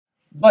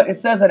But it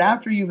says that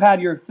after you've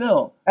had your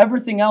fill,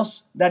 everything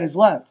else that is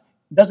left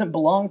doesn't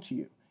belong to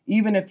you.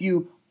 Even if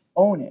you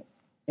own it,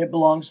 it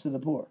belongs to the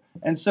poor.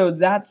 And so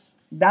that's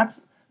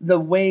the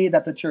way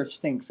that the church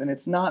thinks, and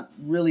it's not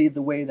really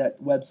the way that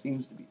Webb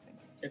seems to be thinking.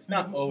 It's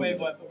not over. Wait,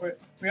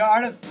 we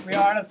are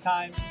out of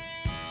time.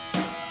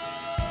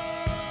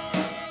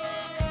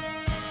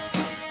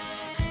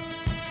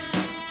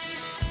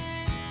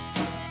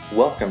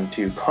 Welcome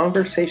to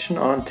Conversation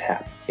on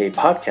Tap, a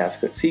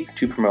podcast that seeks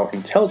to promote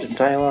intelligent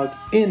dialogue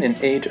in an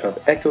age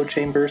of echo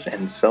chambers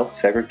and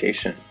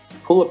self-segregation.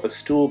 Pull up a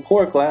stool,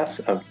 pour a glass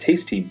of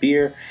tasty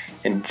beer,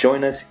 and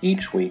join us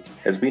each week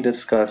as we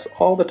discuss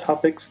all the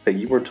topics that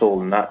you were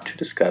told not to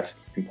discuss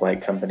in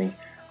polite company.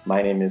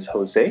 My name is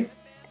Jose.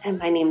 And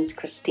my name is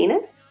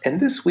Christina.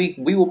 And this week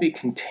we will be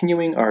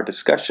continuing our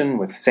discussion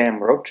with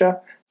Sam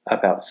Rocha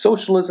about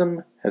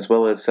socialism, as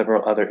well as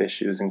several other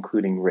issues,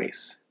 including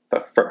race.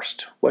 But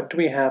first, what do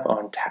we have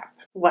on tap?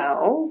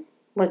 Well,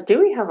 what do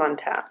we have on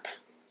tap?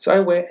 So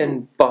I went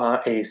and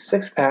bought a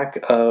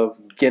 6-pack of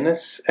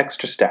Guinness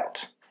Extra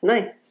Stout.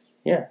 Nice.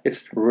 Yeah,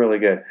 it's really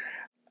good.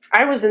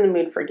 I was in the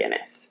mood for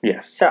Guinness.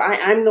 Yes. So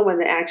I'm the one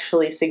that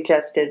actually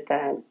suggested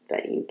that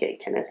you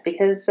get Guinness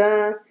because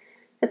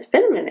it's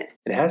been a minute.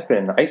 It has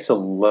been. I used to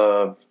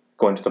love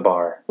going to the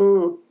bar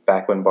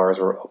back when bars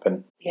were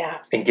open. Yeah.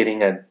 And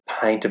getting a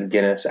pint of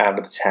Guinness out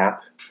of the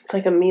tap. It's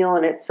like a meal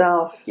in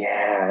itself.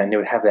 Yeah, and it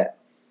would have that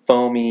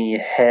foamy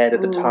head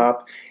at the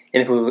top.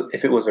 And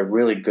if it was a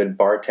really good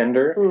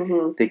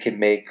bartender, they could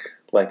make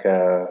like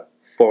a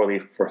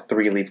 4-leaf or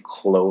 3-leaf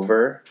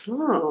clover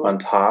on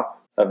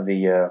top of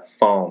the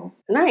foam.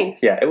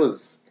 Nice. Yeah, it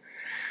was.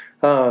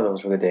 Oh,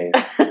 those were the days.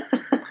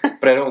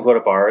 But I don't go to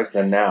bars.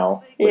 Then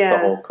now, with the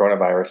whole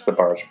coronavirus, the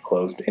bars are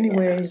closed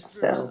anyway.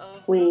 So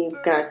we've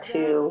got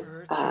to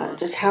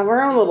just have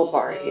our own little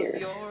bar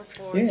here.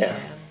 Yeah.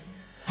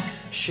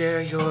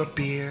 Share your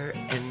beer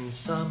in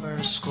summer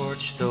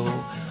scorched, though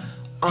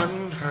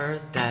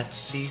unheard that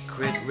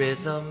secret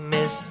rhythm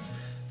is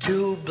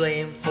to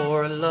blame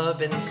for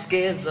love, and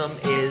schism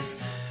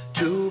is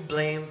to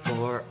blame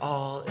for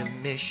all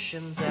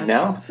emissions.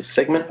 Now, the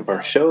segment of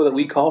our show that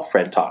we call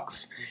Fred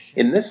Talks.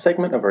 In this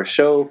segment of our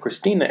show,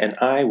 Christina and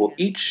I will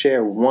each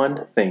share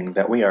one thing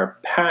that we are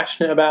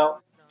passionate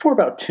about for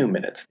about 2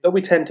 minutes, though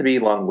we tend to be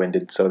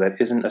long-winded, so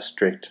that isn't a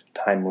strict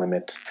time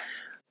limit.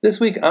 This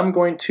week, I'm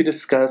going to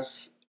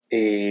discuss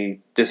a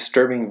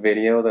disturbing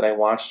video that I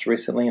watched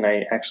recently, and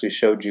I actually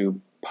showed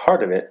you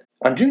part of it.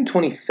 On June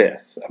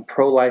 25th, a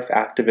pro-life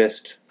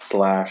activist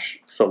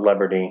 /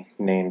 celebrity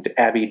named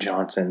Abby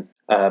Johnson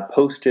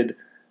posted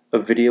a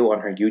video on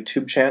her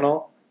YouTube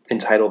channel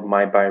entitled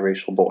My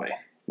Biracial Boy.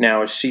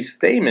 Now, she's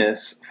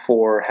famous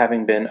for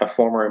having been a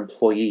former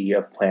employee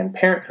of Planned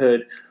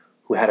Parenthood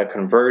who had a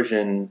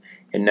conversion,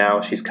 and now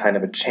she's kind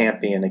of a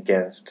champion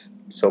against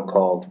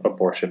so-called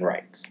abortion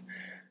rights.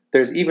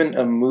 There's even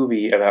a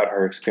movie about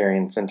her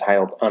experience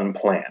entitled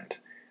Unplanned,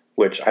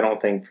 which I don't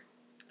think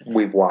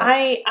we've watched.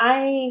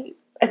 I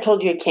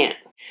told you I can't.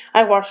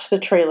 I watched the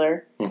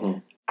trailer.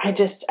 I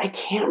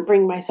can't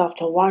bring myself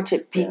to watch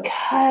it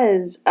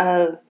because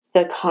of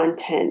the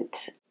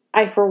content.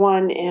 I, for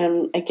one,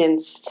 am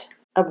against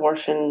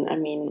abortion. I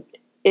mean,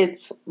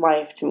 it's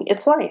life to me.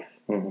 It's life.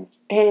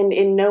 And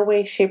in no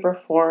way, shape, or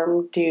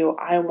form do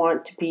I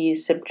want to be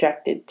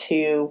subjected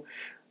to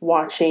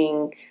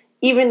watching,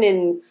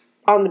 even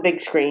on the big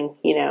screen,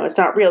 it's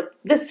not real.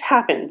 This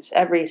happens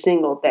every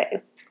single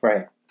day.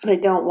 Right. I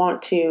don't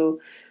want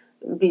to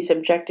be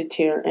subjected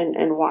to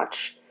and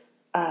watch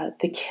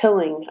the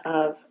killing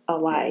of a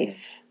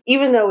life,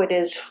 even though it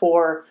is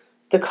for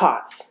the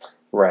cause.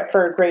 Right.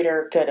 For a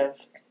greater good of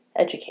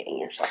educating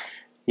yourself.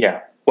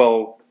 Yeah.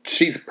 Well,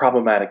 she's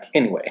problematic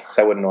anyway,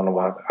 so I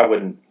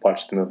wouldn't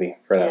watch the movie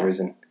for that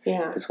reason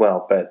as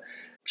well. But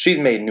she's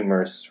made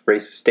numerous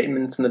racist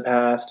statements in the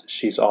past.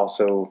 She's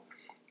also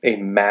a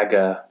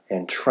MAGA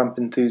and Trump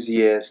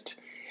enthusiast.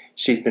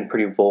 She's been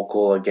pretty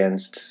vocal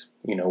against,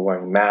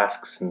 wearing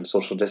masks and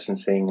social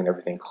distancing and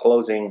everything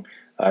closing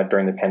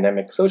during the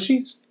pandemic. So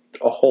she's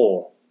a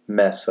whole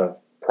mess of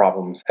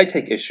problems. I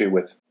take issue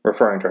with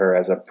referring to her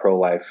as a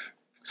pro-life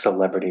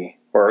celebrity,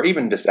 or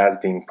even just as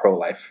being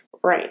pro-life.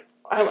 Right.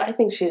 I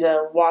think she's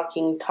a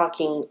walking,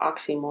 talking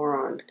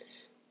oxymoron.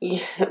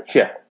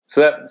 Yeah. So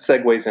that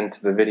segues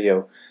into the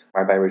video,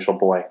 My Biracial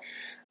Boy.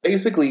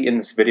 Basically, in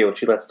this video,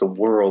 she lets the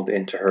world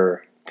into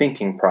her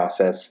thinking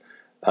process,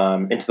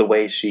 into the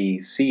way she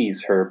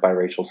sees her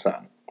biracial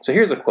son. So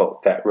here's a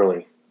quote that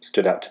really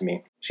stood out to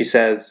me. She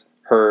says,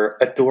 "Her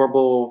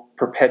adorable,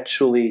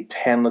 perpetually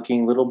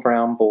tan-looking little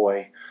brown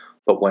boy,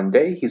 but one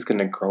day he's going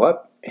to grow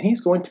up and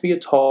he's going to be a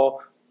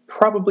tall,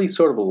 probably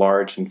sort of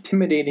large,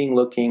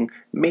 intimidating-looking,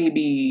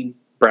 maybe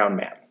brown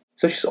man."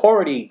 So she's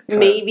already...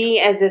 Maybe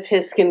as if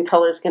his skin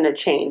color is going to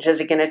change.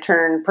 Is it going to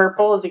turn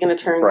purple? Is it going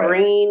to turn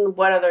green?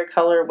 What other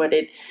color would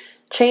it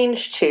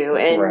change to?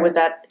 And would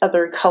that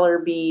other color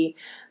be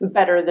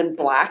better than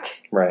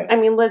black? Right. I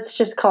mean, let's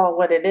just call it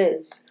what it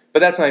is. But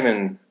that's not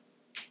even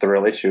the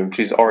real issue.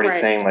 She's already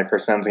saying, like, her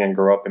son's going to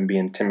grow up and be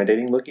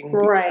intimidating looking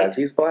because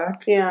he's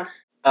black. Yeah.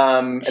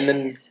 And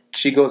then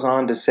she goes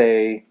on to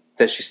say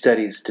that she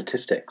studies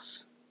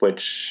statistics,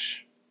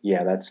 which,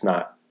 yeah, that's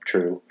not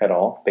true at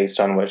all based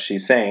on what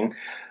she's saying.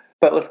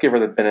 But let's give her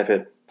the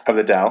benefit of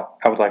the doubt.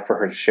 I would like for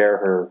her to share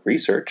her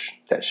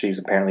research that she's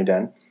apparently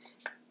done.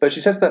 But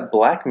she says that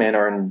black men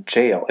are in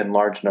jail in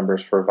large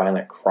numbers for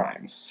violent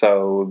crimes.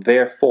 So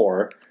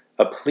therefore,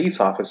 a police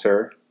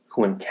officer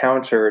who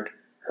encountered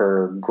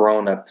her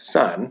grown-up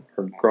son,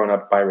 her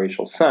grown-up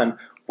biracial son,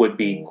 would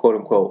be,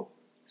 quote-unquote,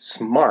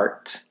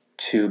 smart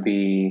to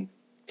be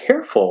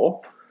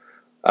careful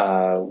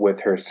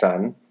with her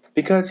son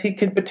because he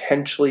could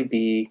potentially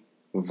be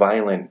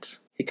violent.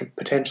 He could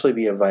potentially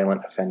be a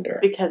violent offender.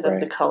 Because of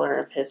the color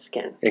of his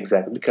skin.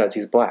 Exactly, because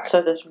he's black.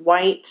 So this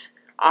white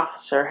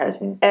officer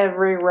has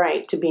every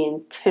right to be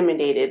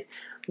intimidated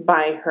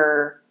by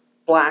her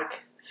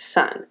black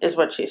son, is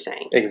what she's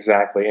saying.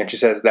 Exactly, and she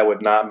says that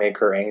would not make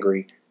her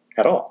angry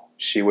at all.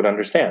 She would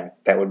understand.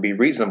 That would be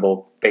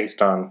reasonable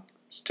based on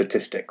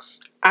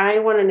statistics. I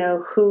want to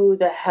know who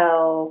the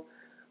hell,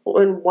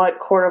 in what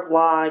court of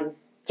law,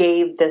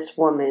 gave this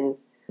woman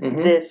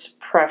this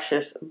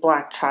precious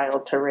black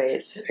child to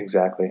raise.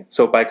 Exactly.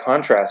 So by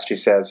contrast, she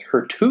says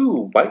her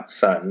 2 white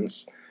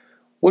sons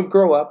would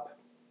grow up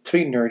to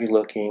be nerdy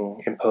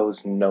looking and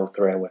pose no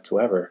threat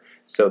whatsoever.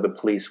 So the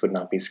police would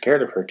not be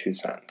scared of her 2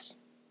 sons,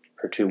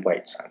 her 2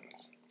 white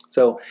sons.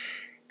 So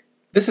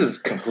this is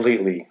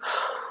completely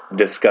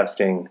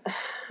disgusting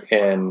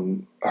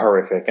and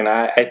horrific. And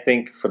I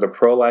think for the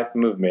pro-life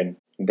movement,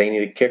 they need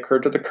to kick her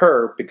to the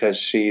curb because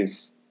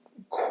she's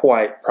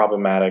quite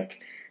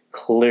problematic,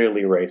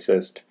 clearly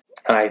racist.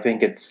 And I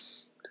think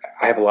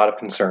I have a lot of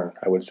concern,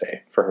 I would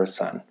say, for her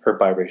son, her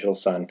biracial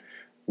son,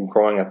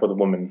 growing up with a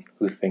woman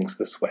who thinks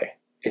this way.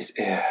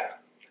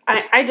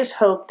 I just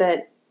hope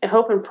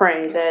and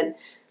pray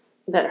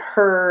that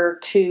her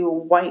 2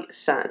 white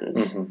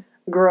sons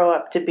grow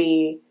up to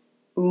be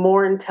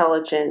more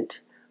intelligent,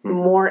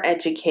 more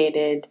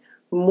educated,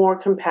 more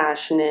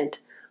compassionate,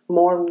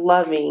 more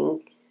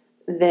loving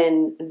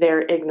than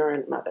their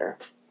ignorant mother.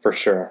 For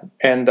sure.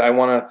 And I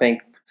want to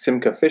thank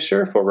Simca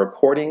Fisher for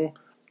reporting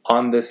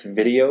on this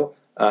video.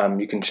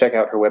 You can check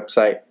out her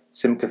website,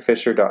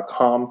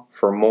 simcafisher.com,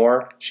 for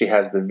more. She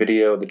has the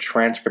video, the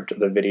transcript of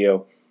the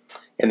video,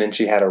 and then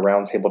she had a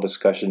roundtable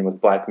discussion with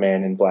black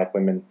men and black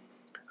women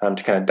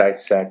to kind of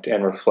dissect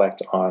and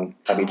reflect on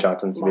Abby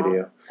Johnson's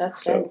video.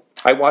 That's good.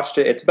 I watched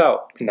it. It's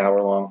about an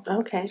hour long.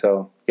 Okay.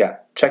 So, yeah,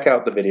 check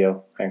out the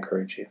video. I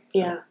encourage you. So,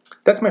 yeah.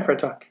 That's my Fred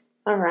Talk.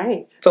 All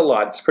right. It's a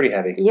lot. It's pretty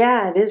heavy.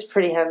 Yeah, it is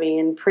pretty heavy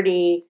and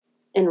pretty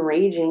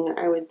enraging,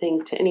 I would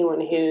think, to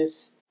anyone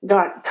who's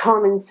got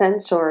common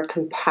sense or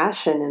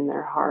compassion in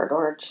their heart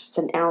or just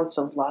an ounce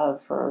of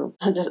love for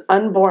just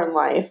unborn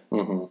life.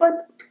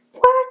 But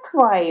black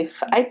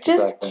life, I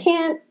just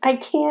can't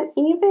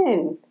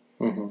even.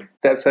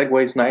 That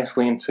segues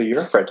nicely into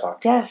your Fred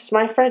Talk. Yes,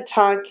 my Fred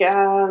Talk.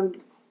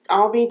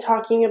 I'll be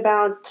talking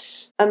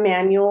about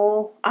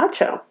Emmanuel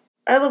Acho.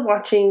 I love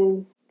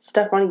watching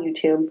stuff on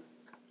YouTube.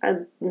 I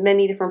have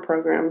many different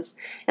programs.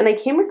 And I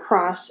came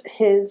across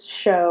his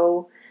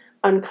show,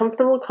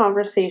 Uncomfortable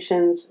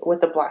Conversations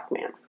with a Black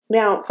Man.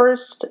 Now,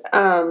 first,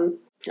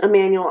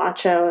 Emmanuel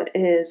Acho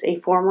is a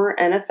former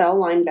NFL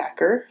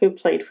linebacker who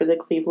played for the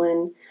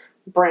Cleveland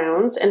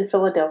Browns and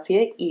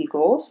Philadelphia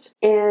Eagles.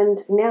 And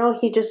now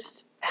he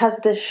just has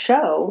this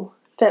show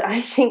that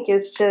I think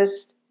is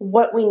just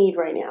what we need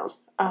right now,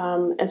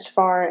 as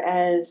far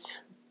as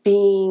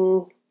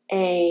being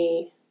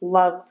a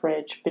love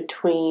bridge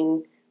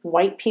between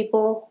white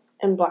people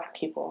and black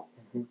people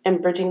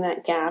and bridging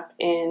that gap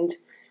and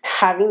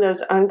having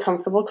those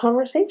uncomfortable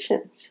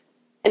conversations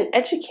and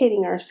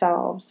educating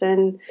ourselves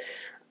and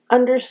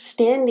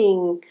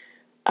understanding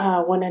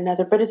one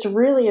another. But it's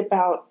really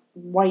about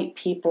white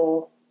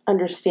people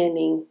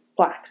understanding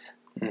blacks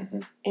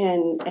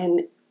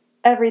and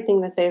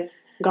everything that they've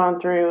gone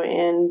through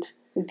and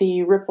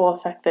the ripple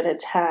effect that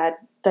it's had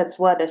that's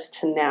led us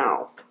to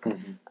now.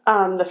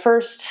 The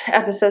first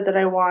episode that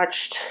I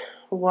watched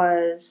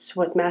was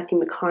with Matthew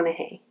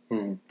McConaughey.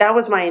 That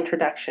was my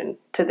introduction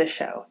to the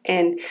show.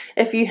 And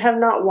if you have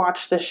not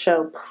watched the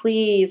show,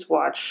 please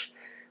watch.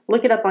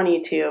 Look it up on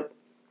YouTube.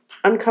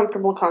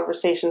 Uncomfortable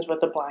Conversations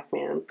with a Black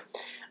Man.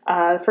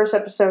 The first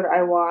episode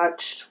I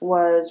watched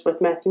was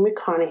with Matthew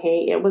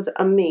McConaughey. It was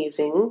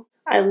amazing.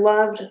 I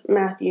loved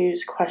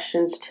Matthew's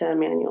questions to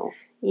Emmanuel.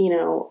 You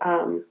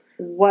know,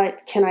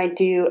 what can I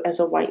do as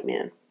a white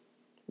man?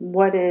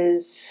 What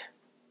is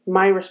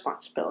my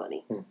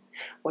responsibility?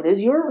 What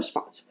is your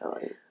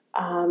responsibility?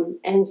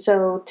 And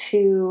so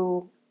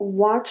to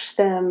watch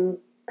them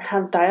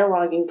have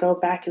dialogue and go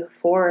back and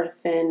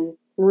forth and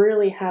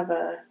really have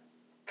a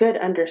good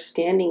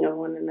understanding of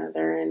one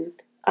another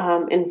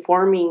and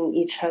informing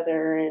each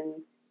other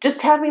and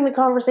just having the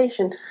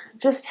conversation.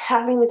 Just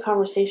having the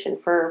conversation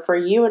for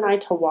you and I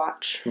to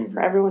watch, for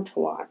everyone to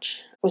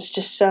watch, was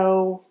just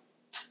so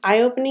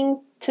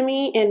eye-opening to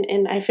me.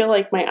 And I feel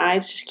like my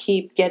eyes just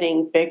keep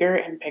getting bigger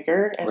and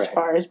bigger as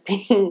far as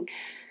being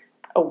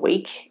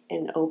awake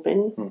and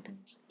open.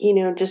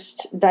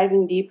 just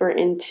diving deeper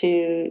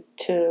into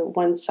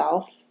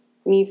oneself,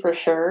 me for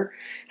sure,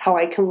 how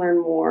I can learn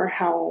more,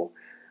 how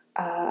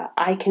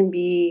I can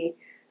be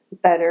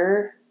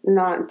better,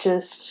 not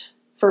just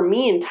for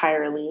me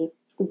entirely,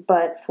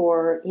 but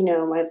for,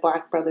 my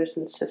Black brothers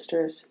and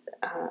sisters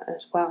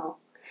as well.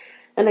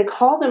 And I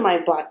call them my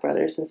Black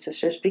brothers and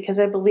sisters because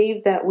I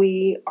believe that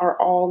we are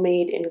all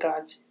made in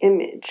God's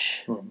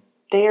image.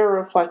 They are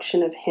a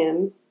reflection of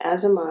Him,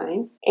 as am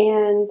I,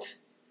 and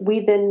we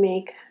then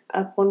make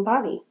up one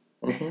body.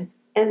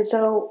 And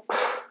so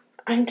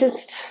I'm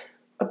just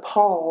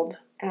appalled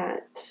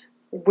at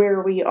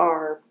where we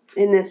are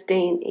in this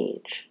day and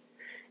age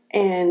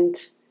and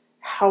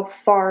how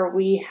far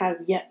we have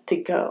yet to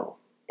go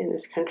in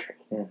this country.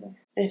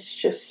 It's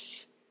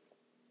just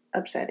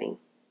upsetting.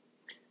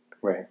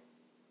 Right.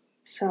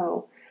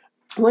 So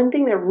one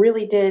thing that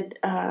really did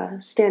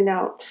stand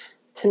out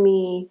to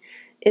me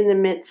in the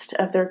midst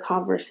of their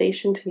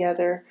conversation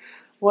together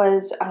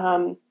was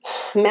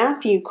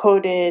Matthew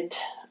quoted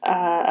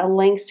a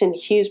Langston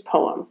Hughes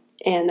poem,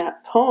 and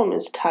that poem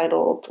is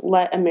titled,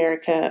 "Let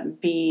America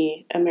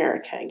Be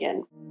America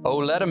Again." Oh,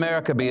 let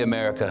America be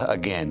America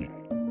again,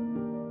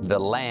 the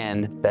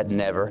land that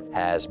never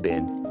has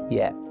been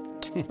yet,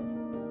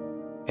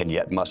 and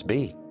yet must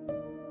be,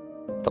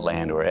 the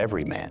land where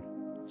every man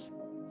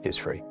is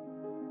free.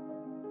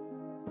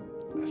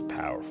 That's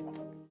powerful.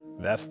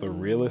 That's the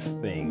realest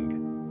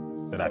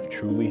thing that I've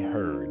truly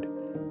heard,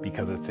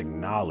 because it's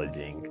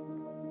acknowledging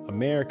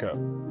America,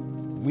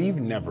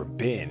 we've never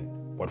been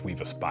what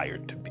we've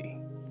aspired to be.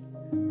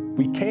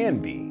 We can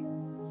be,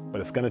 but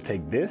it's going to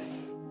take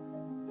this,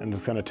 and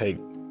it's going to take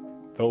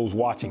those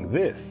watching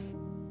this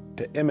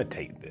to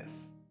imitate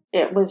this.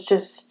 It was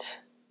just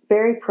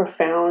very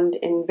profound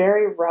and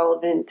very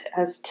relevant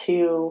as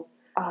to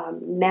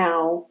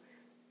now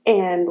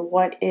and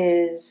what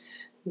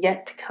is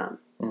yet to come.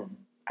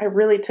 I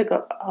really took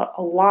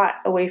a lot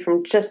away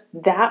from just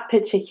that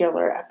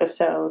particular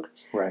episode.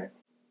 Right.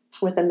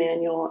 With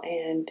Emmanuel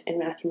and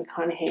Matthew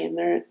McConaughey, and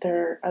there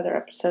are other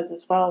episodes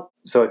as well.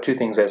 So 2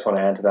 things I just want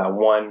to add to that.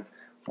 One,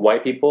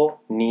 white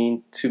people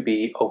need to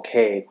be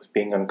okay with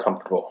being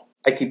uncomfortable.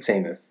 I keep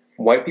saying this.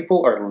 White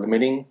people are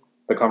limiting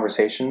the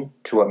conversation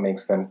to what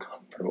makes them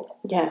comfortable.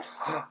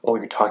 Yes. Oh,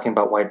 you're talking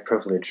about white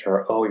privilege,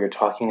 or oh, you're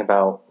talking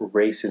about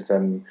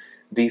racism.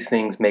 These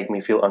things make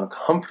me feel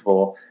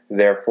uncomfortable.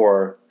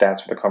 Therefore,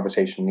 that's where the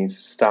conversation needs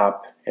to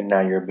stop, and now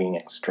you're being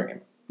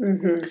extreme.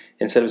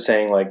 Instead of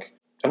saying, like,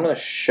 I'm going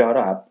to shut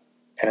up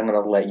and I'm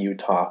going to let you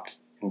talk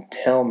and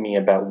tell me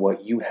about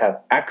what you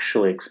have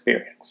actually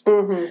experienced.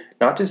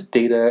 Not just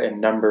data and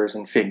numbers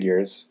and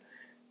figures,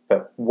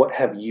 but what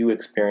have you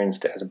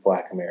experienced as a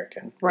Black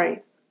American?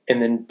 Right.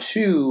 And then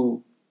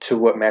 2, to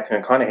what Matthew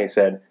McConaughey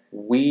said,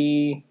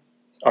 we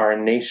are a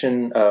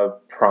nation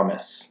of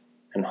promise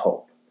and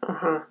hope.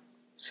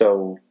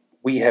 So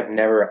we have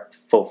never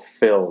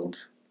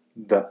fulfilled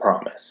the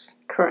promise.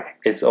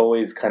 Correct. It's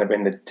always kind of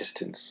in the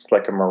distance,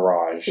 like a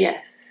mirage.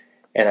 Yes.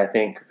 And I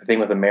think the thing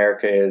with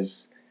America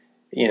is,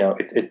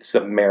 it's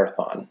a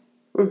marathon,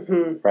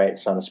 right?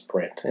 It's not a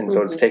sprint. And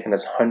so it's taken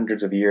us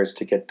hundreds of years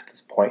to get to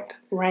this point.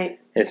 Right.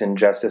 It's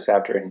injustice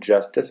after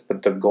injustice,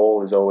 but the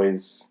goal is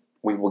always,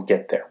 we will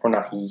get there. We're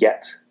not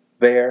yet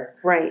there.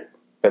 Right.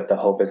 But the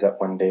hope is that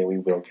one day we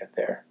will get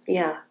there.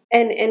 Yeah.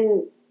 And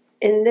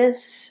in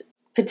this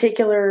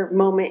particular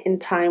moment in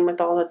time with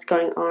all that's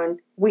going on,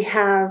 we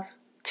have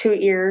 2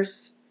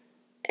 ears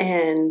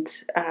and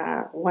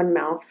 1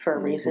 mouth for a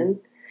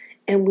reason.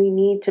 And we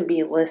need to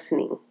be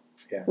listening.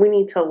 Yeah. We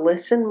need to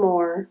listen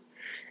more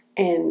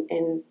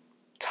and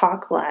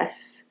talk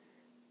less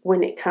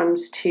when it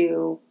comes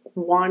to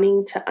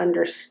wanting to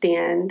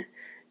understand,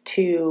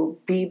 to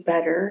be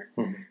better.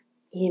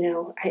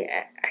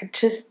 I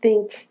just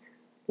think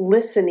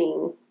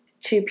listening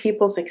to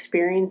people's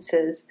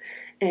experiences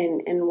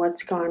and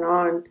what's gone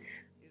on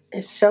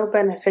is so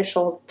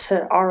beneficial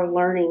to our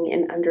learning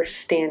and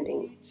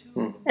understanding.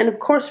 And of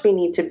course we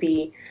need to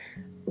be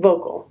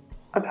vocal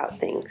about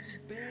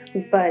things,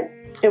 but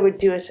it would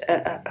do us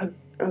a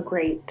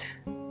great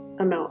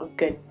amount of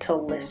good to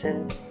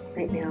listen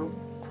right now.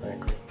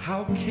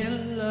 How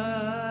can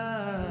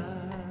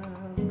love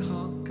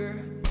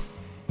conquer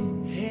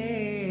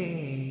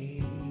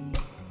hate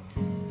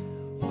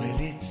when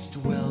it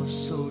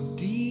dwells so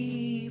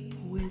deep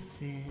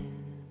within?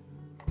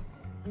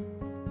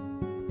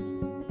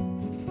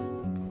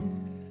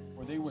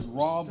 Where they would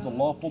rob the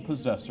lawful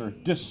possessor,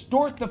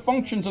 distort the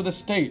functions of the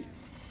state,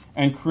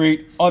 and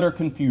create utter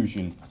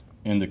confusion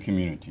in the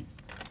community.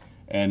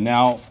 And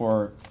now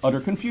for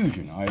utter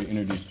confusion, I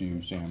introduce to you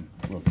Sam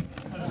Rogan.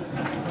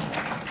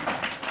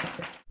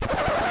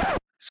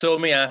 So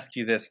let me ask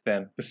you this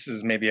then. This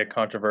is maybe a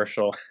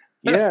controversial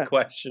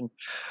question.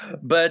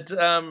 But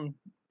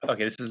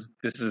okay, this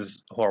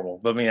is horrible.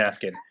 But let me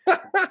ask it.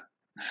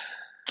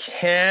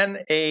 Can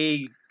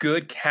a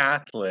good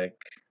Catholic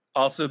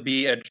also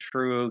be a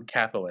true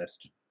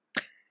capitalist?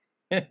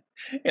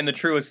 In the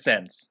truest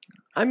sense.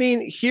 I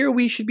mean, here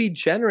we should be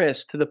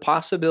generous to the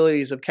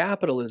possibilities of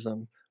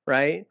capitalism,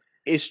 right?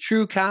 Is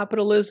true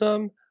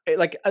capitalism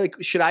like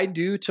should I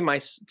do to my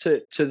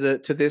to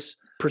this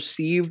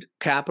perceived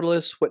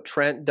capitalist what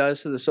Trent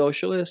does to the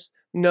socialist?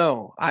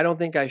 No, I don't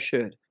think I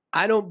should.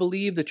 I don't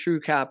believe the true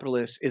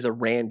capitalist is a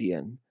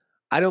Randian.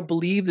 I don't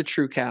believe the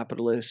true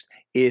capitalist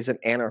is an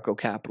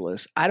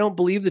anarcho-capitalist. I don't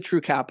believe the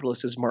true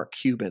capitalist is Mark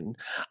Cuban.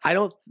 I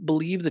don't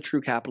believe the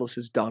true capitalist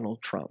is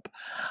Donald Trump.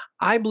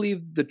 I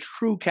believe the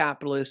true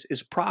capitalist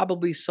is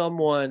probably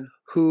someone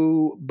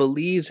who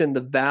believes in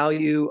the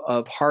value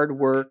of hard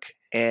work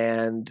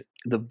and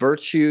the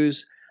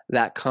virtues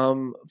that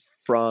come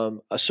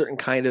from a certain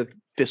kind of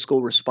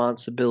fiscal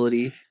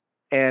responsibility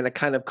and a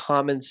kind of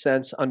common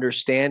sense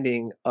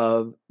understanding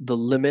of the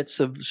limits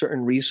of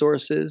certain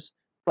resources.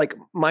 Like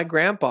my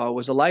grandpa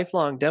was a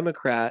lifelong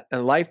Democrat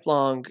and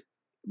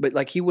but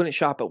like he wouldn't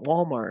shop at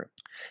Walmart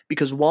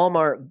because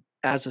Walmart,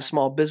 as a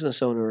small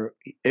business owner,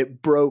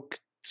 it broke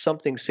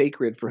something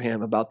sacred for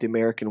him about the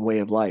American way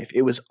of life.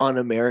 It was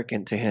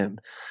un-American to him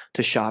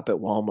to shop at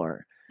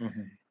Walmart,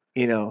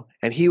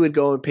 and he would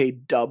go and pay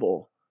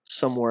double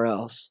somewhere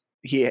else.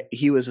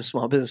 He was a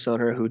small business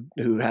owner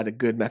who had a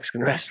good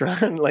Mexican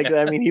restaurant. Like,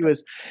 I mean,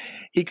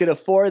 he could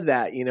afford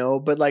that,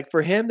 but like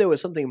for him, there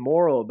was something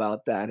moral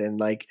about that. And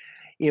like,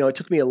 it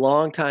took me a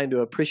long time to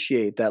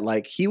appreciate that.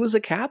 Like he was a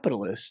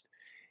capitalist.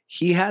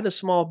 He had a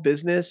small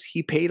business.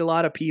 He paid a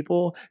lot of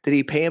people. Did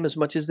he pay them as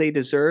much as they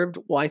deserved?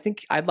 Well,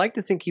 I'd like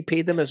to think he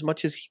paid them as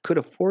much as he could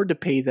afford to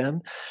pay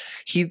them.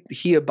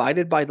 He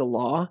abided by the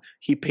law.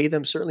 He paid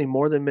them certainly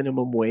more than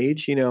minimum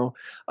wage, a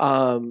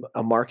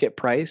market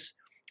price.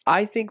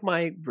 I think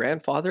my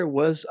grandfather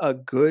was a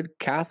good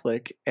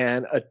Catholic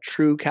and a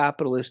true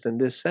capitalist in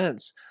this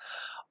sense.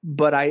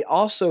 But I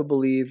also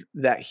believe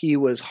that he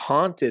was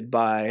haunted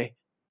by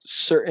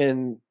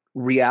certain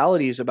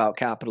realities about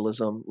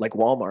capitalism, like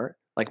Walmart,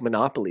 like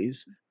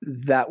monopolies,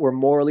 that were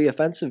morally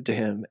offensive to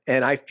him.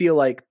 And I feel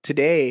like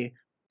today,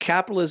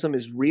 capitalism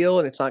is real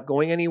and it's not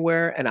going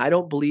anywhere. And I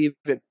don't believe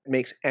it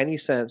makes any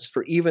sense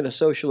for even a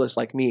socialist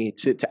like me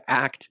to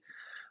act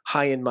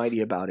high and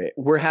mighty about it.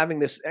 We're having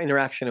this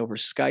interaction over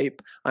Skype.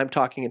 I'm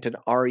talking into an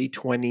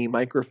RE20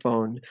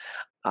 microphone.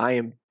 I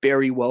am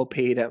very well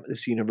paid at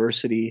this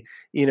university.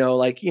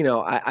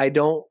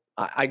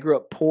 I grew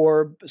up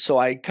poor, so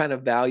I kind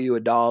of value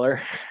 $1.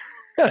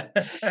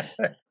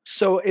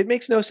 So it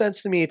makes no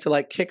sense to me to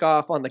like kick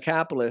off on the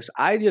capitalists.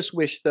 I just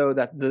wish though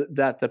that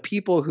the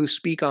people who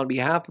speak on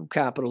behalf of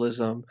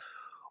capitalism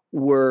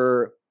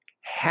were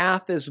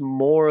half as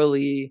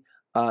morally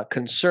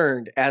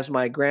concerned as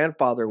my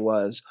grandfather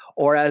was,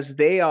 or as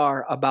they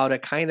are about a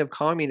kind of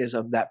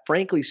communism that,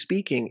 frankly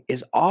speaking,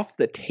 is off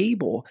the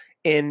table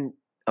in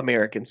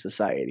American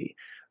society,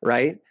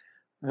 right?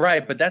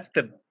 Right, but that's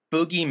the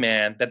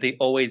boogeyman that they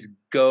always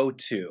go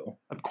to.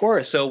 Of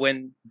course. So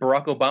when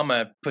Barack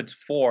Obama puts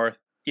forth,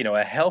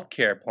 a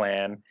healthcare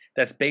plan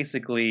that's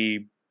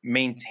basically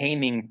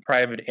maintaining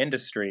private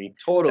industry,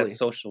 totally, that's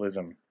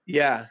socialism.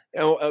 Yeah.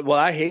 Well,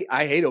 I hate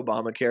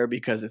Obamacare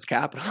because it's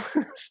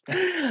capitalist.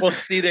 Well,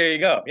 see, there you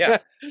go. Yeah.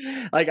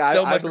 Like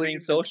so I much believe being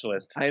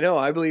socialist. I know.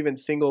 I believe in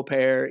single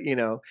payer,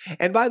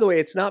 And by the way,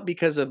 it's not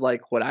because of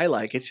like what I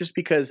like. It's just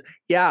because,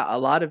 a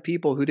lot of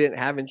people who didn't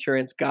have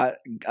insurance got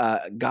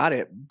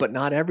it, but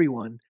not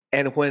everyone.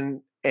 And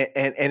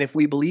if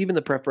we believe in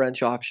the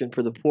preferential option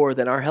for the poor,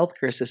 then our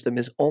healthcare system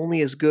is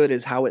only as good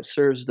as how it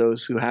serves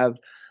those who have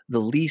the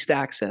least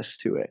access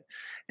to it.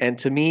 And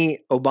to me,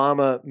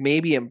 Obama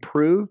maybe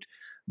improved,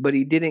 but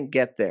he didn't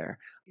get there.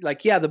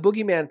 Like, the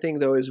boogeyman thing,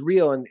 though, is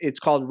real, and it's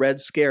called Red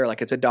Scare.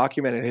 Like, it's a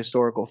documented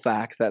historical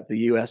fact that the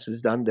U.S.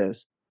 has done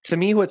this. To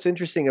me, what's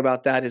interesting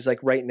about that is, like,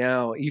 right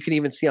now, you can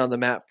even see on the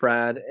Matt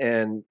Fradd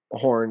and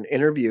Horn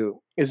interview,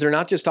 is they're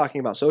not just talking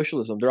about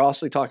socialism. They're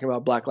also talking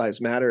about Black Lives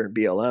Matter and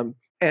BLM.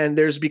 And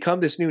there's become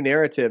this new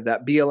narrative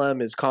that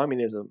BLM is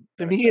communism.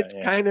 To me, it's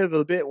kind of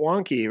a bit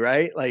wonky,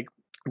 right? Like,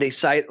 they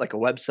cite like a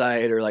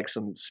website or like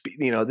some,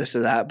 this or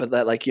that, but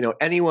that like,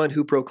 anyone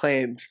who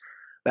proclaims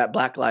that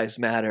Black Lives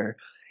Matter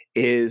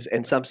is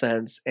in some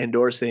sense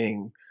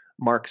endorsing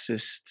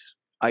Marxist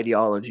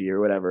ideology or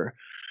whatever.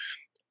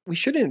 We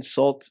shouldn't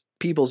insult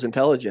people's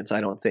intelligence, I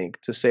don't think,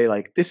 to say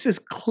like, this is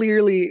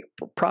clearly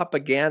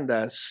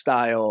propaganda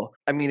style.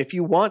 I mean, if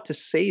you want to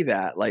say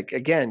that, like,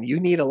 again, you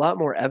need a lot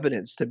more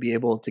evidence to be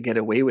able to get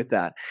away with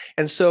that.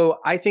 And so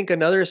I think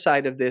another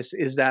side of this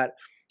is that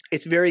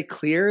it's very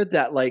clear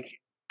that like,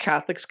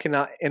 Catholics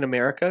in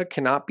America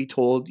cannot be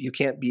told you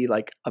can't be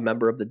like a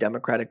member of the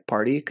Democratic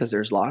Party because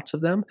there's lots of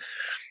them,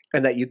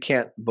 and that you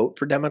can't vote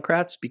for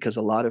Democrats because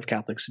a lot of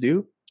Catholics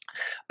do.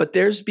 But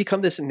there's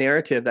become this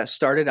narrative that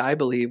started, I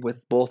believe,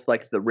 with both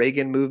like the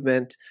Reagan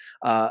movement,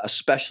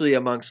 especially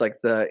amongst like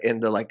in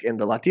the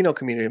Latino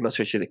community,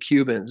 especially the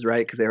Cubans,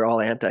 right? Because they're all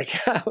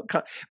anti-Catholic.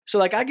 So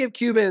like I give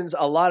Cubans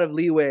a lot of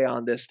leeway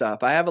on this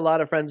stuff. I have a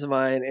lot of friends of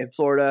mine in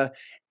Florida,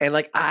 and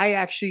like I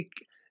actually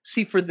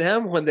See, for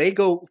them, when they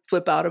go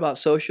flip out about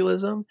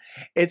socialism,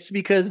 it's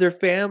because their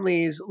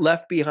families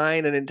left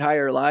behind an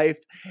entire life.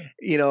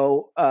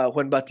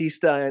 When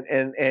Batista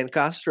and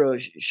Castro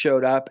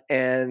showed up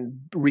and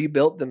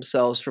rebuilt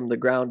themselves from the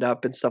ground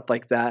up and stuff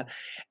like that.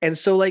 And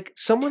so, like,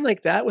 someone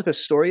like that with a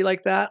story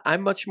like that,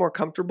 I'm much more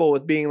comfortable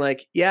with being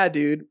like, yeah,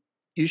 dude,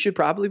 you should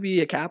probably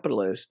be a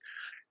capitalist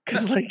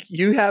because, like,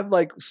 you have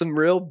like some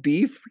real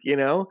beef,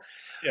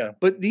 Yeah.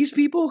 But these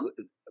people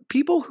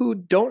who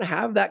don't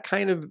have that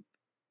kind of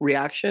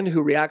reaction,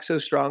 who react so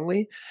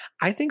strongly,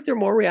 I think they're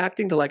more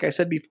reacting to, like I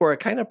said before, a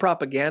kind of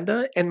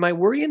propaganda. And my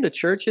worry in the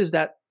church is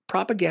that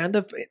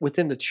propaganda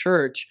within the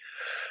church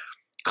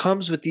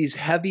comes with these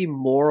heavy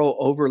moral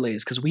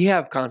overlays, because we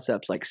have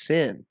concepts like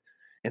sin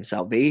and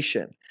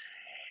salvation.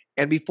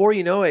 And before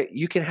you know it,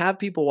 you can have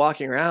people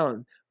walking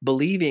around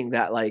believing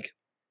that, like,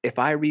 if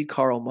I read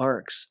Karl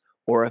Marx,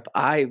 or if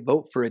I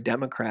vote for a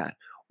Democrat,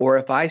 or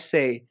if I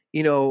say,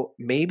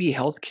 maybe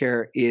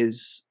healthcare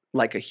is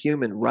like a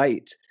human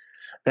right,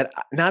 that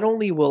not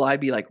only will I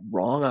be like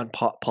wrong on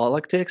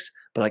politics,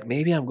 but like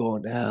maybe I'm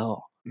going to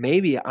hell.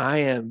 Maybe I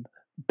am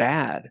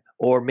bad,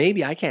 or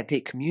maybe I can't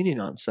take communion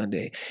on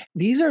Sunday.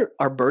 These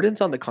are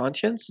burdens on the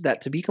conscience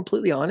that, to be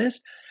completely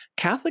honest,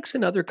 Catholics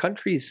in other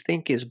countries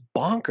think is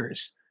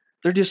bonkers.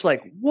 They're just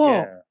like, whoa.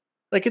 Yeah.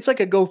 Like, it's like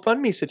a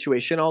GoFundMe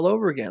situation all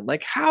over again.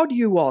 Like, how do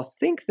you all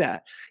think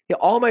that?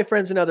 All my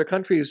friends in other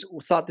countries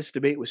thought this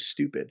debate was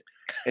stupid.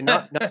 And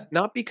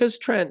not because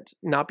Trent,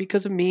 not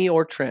because of me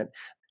or Trent.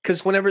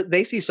 Because whenever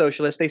they see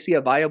socialists, they see a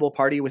viable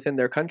party within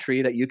their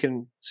country that you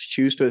can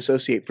choose to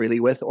associate freely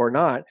with or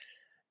not.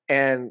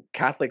 And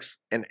Catholics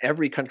in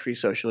every country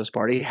socialist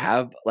party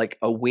have like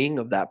a wing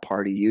of that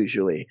party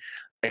usually,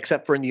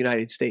 except for in the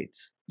United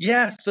States.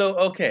 Yeah. So,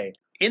 okay.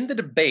 In the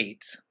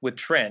debate with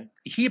Trent,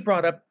 he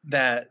brought up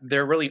that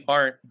there really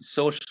aren't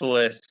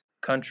socialist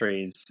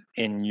countries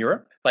in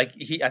Europe. Like,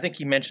 I think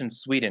he mentioned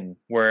Sweden,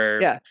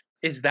 where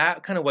is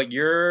that kind of what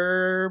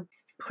you're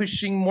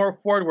pushing more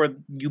forward, where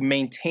you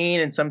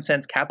maintain in some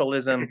sense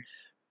capitalism,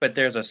 but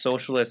there's a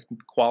socialist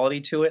quality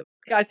to it?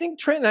 Yeah, I think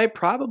Trent and I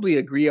probably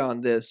agree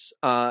on this,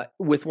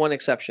 with one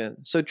exception.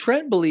 So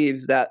Trent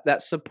believes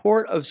that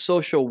support of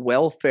social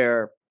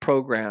welfare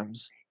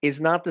programs is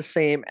not the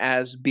same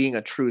as being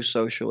a true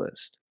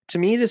socialist. To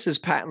me, this is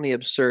patently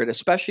absurd,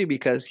 especially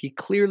because he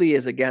clearly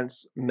is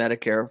against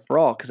Medicare for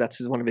all, because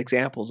that's one of the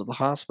examples of the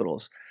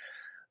hospitals.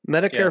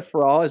 Medicare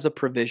for all is a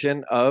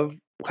provision of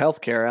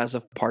healthcare as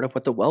a part of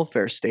what the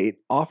welfare state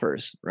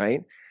offers,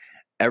 right?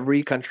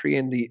 Every country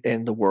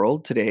in the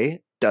world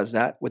today does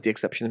that, with the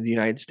exception of the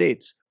United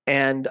States.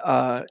 And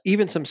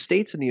even some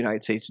states in the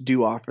United States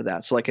do offer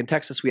that. So, like in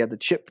Texas, we have the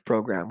CHIP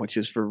program, which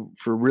is for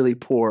really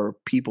poor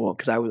people,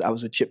 because I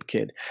was a CHIP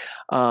kid.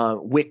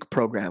 WIC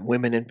program,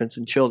 Women, Infants,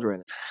 and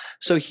Children.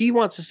 So he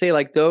wants to say,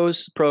 like,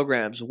 those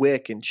programs,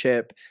 WIC and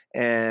CHIP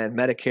and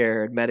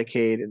Medicare and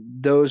Medicaid,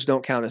 those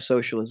don't count as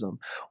socialism.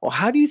 Well,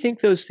 how do you think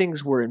those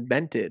things were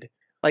invented?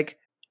 Like,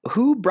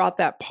 who brought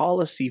that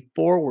policy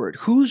forward?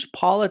 Whose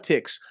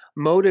politics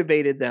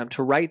motivated them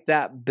to write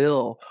that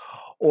bill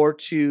or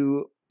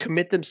to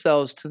commit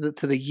themselves to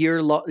the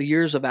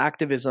years of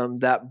activism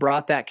that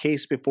brought that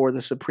case before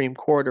the Supreme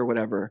Court or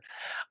whatever?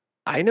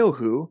 I know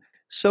who.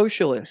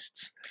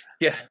 Socialists.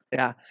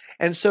 Yeah.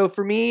 And so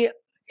for me,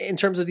 in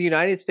terms of the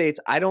United States,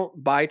 I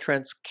don't buy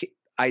Trent's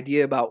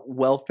idea about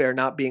welfare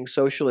not being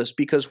socialist,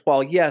 because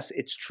while yes,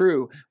 it's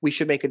true, we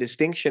should make a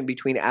distinction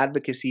between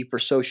advocacy for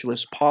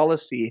socialist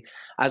policy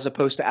as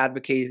opposed to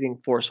advocating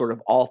for sort of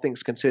all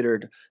things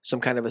considered some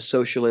kind of a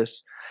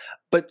socialist.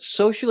 But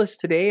socialists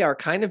today are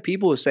kind of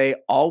people who say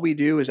all we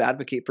do is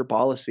advocate for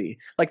policy.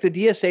 Like, the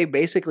DSA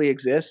basically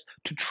exists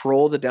to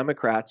troll the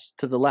Democrats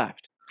to the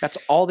left. That's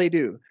all they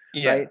do,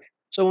 right?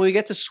 So when we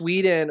get to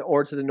Sweden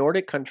or to the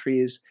Nordic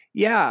countries,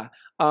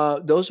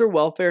 those are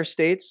welfare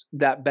states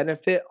that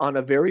benefit on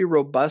a very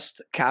robust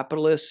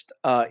capitalist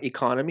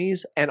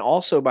economies, and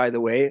also, by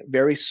the way,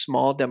 very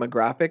small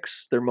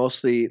demographics. They're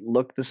mostly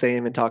look the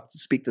same and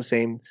speak the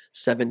same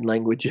 7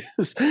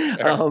 languages.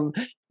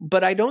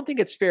 But I don't think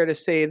it's fair to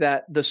say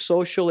that the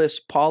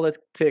socialist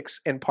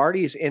politics and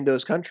parties in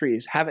those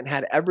countries haven't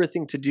had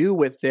everything to do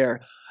with their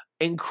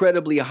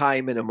incredibly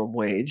high minimum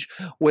wage,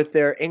 with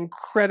their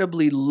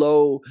incredibly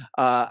low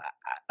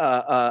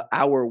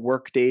hour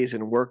work days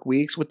and work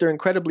weeks, with their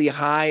incredibly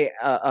high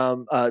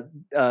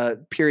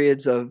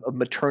periods of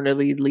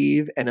maternity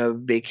leave and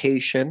of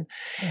vacation.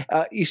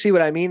 You see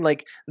what I mean?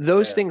 Like,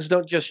 those things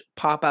don't just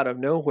pop out of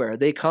nowhere.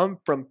 They come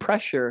from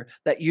pressure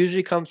that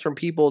usually comes from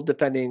people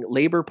defending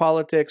labor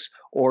politics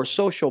or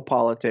social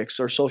politics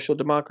or social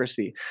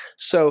democracy.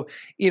 So,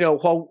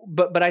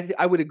 but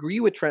I would agree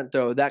with Trent,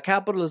 though, that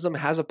capitalism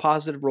has a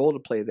positive role to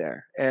play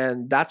there.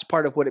 And that's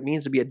part of what it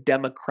means to be a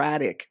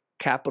democratic,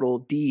 capital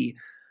D,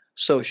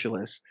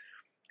 socialist,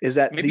 is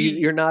that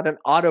you're not an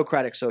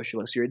autocratic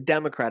socialist, you're a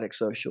democratic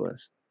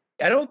socialist.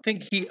 I don't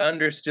think he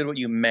understood what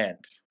you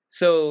meant.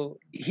 So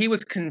he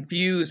was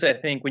confused, I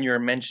think, when you were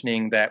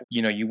mentioning that,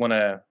 you want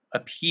to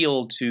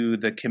appeal to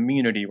the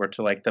community or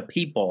to, like, the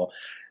people.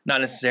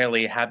 not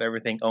necessarily have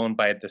everything owned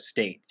by the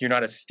state. You're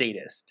not a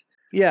statist.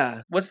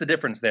 Yeah. What's the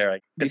difference there?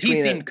 Because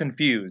he seemed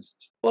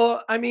confused.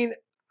 Well, I mean,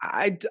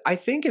 I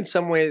think in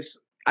some ways,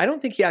 I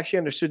don't think he actually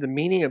understood the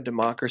meaning of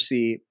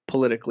democracy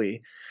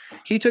politically.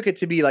 He took it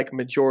to be like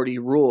majority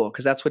rule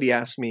because that's what he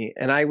asked me.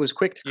 And I was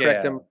quick to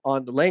correct him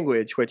on the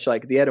language, which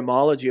like the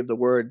etymology of the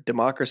word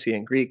democracy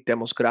in Greek,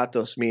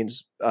 demoskratos,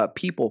 means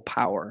people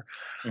power.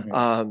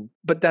 Mm-hmm.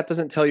 But that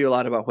doesn't tell you a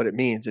lot about what it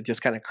means. It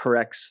just kind of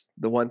corrects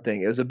the one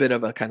thing. It was a bit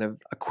of a kind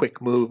of a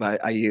quick move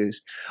I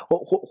used.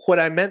 What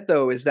I meant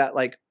though is that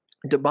like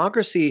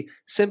democracy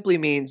simply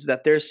means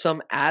that there's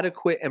some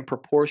adequate and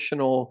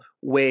proportional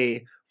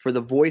way for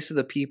the voice of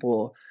the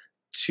people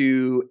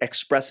to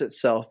express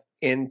itself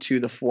into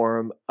the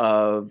form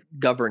of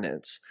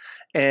governance.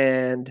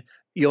 And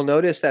you'll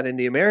notice that in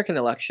the American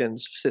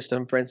elections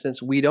system, for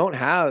instance, we don't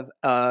have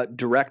a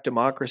direct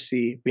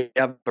democracy. We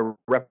have a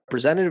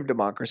representative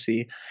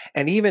democracy.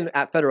 And even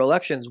at federal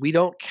elections, we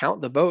don't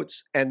count the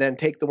votes and then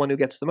take the one who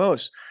gets the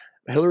most.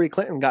 Hillary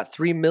Clinton got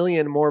 3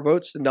 million more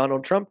votes than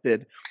Donald Trump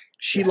did.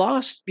 She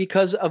lost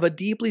because of a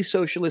deeply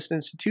socialist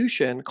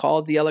institution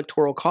called the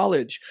Electoral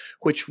College,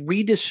 which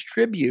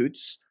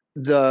redistributes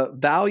the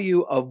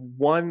value of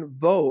one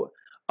vote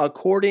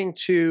according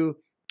to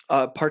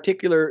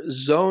particular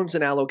zones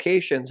and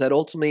allocations that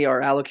ultimately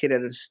are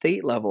allocated at a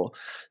state level.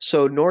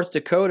 So North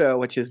Dakota,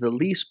 which is the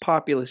least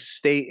populous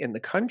state in the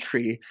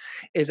country,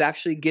 is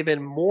actually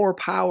given more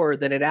power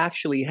than it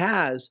actually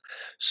has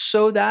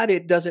so that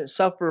it doesn't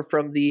suffer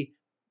from the,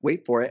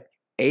 wait for it,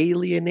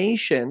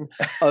 alienation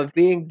of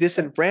being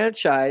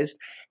disenfranchised,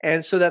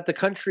 and so that the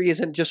country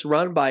isn't just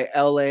run by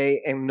LA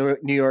and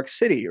New York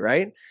City,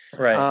 right?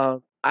 Right.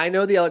 I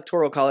know the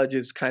Electoral College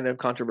is kind of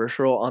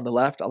controversial on the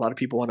left. A lot of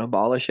people want to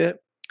abolish it.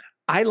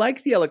 I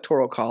like the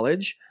Electoral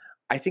College.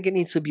 I think it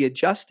needs to be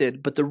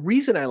adjusted, but the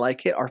reason I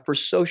like it are for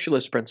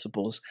socialist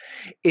principles.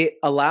 It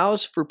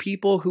allows for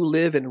people who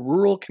live in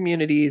rural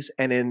communities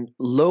and in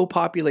low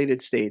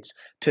populated states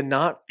to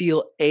not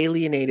feel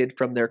alienated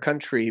from their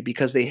country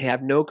because they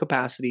have no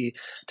capacity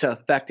to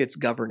affect its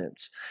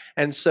governance.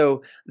 And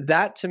so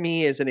that to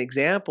me is an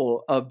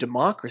example of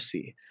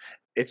democracy.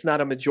 It's not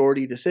a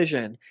majority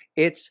decision.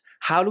 It's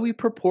how do we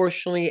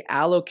proportionally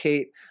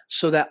allocate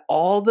so that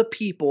all the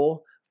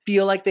people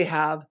feel like they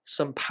have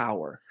some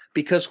power?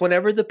 Because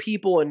whenever the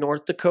people in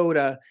North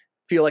Dakota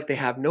feel like they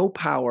have no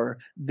power,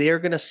 they're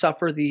going to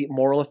suffer the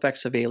moral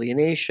effects of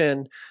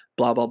alienation,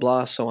 blah, blah,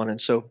 blah, so on and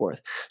so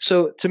forth.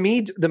 So to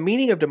me, the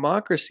meaning of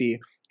democracy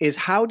is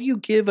how do you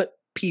give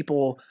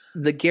people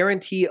the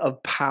guarantee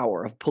of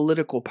power, of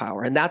political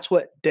power? And that's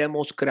what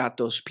demos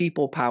kratos,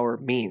 people power,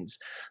 means.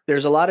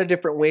 There's a lot of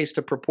different ways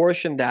to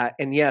proportion that.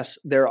 And yes,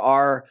 there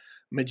are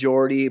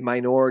majority,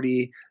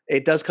 minority.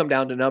 It does come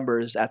down to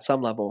numbers at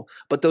some level,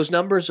 but those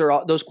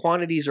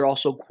quantities are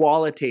also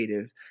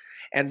qualitative.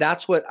 And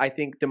that's what I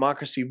think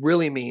democracy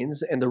really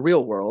means in the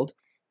real world.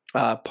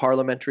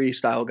 Parliamentary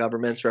style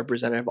governments,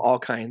 representative, all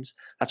kinds.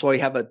 That's why we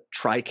have a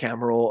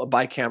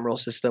bicameral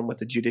system with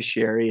the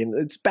judiciary, and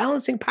it's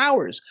balancing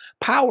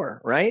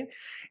power, right?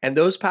 And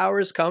those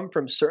powers come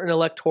from certain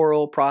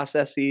electoral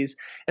processes.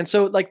 And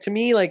so, like, to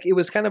me, like, it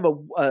was kind of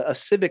a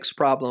civics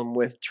problem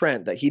with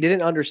Trent, that he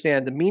didn't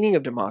understand the meaning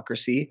of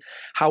democracy,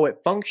 how it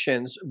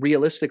functions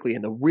realistically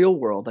in the real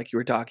world, like you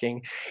were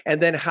talking,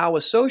 and then how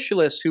a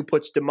socialist who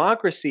puts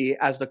democracy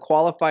as the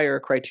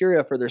qualifier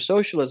criteria for their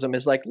socialism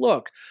is like,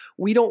 look,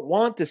 we don't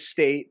want the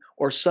state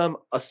or some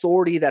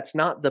authority that's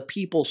not the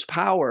people's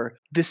power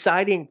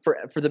deciding for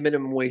the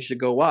minimum wage to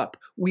go up.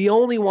 We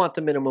only want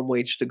the minimum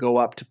wage to go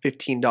up to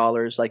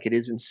 $15 like it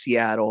is in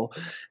Seattle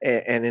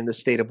and in the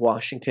state of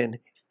Washington,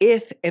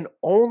 if and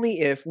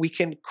only if we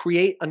can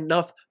create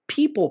enough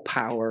people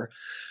power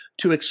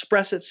to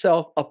express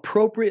itself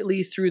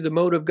appropriately through the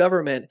mode of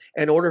government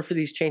in order for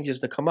these changes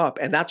to come up.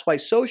 And that's why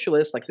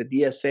socialists like the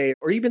DSA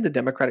or even the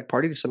Democratic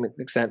Party to some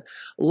extent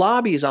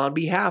lobbies on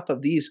behalf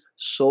of these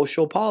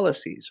social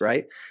policies,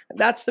 right?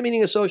 That's the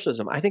meaning of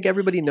socialism. I think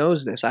everybody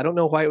knows this. I don't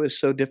know why it was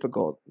so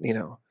difficult,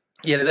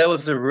 Yeah, that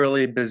was a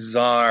really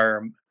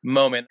bizarre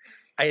moment.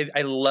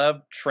 I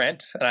love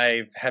Trent, and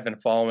I have been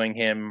following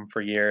him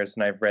for years,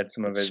 and I've read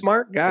some of his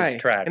smart guy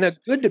his tracks. And a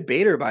good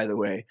debater, by the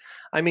way.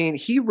 I mean,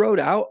 he wrote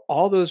out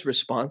all those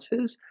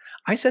responses.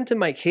 I sent him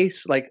my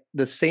case like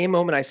the same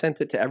moment I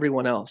sent it to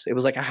everyone else. It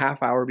was like a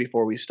half hour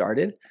before we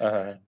started.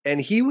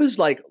 And he was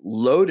like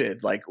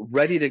loaded, like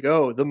ready to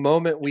go the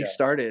moment we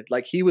started.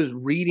 Like he was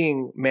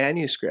reading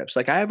manuscripts.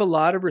 Like I have a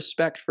lot of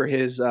respect for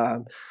his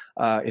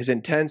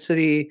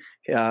intensity,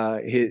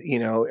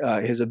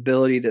 his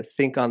ability to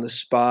think on the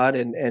spot,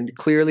 and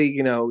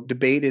clearly,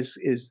 debate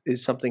is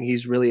something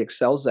he's really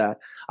excels at.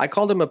 I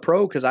called him a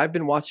pro because I've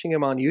been watching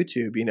him on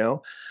YouTube.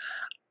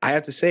 I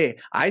have to say,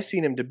 I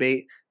seen him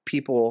debate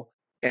people,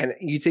 and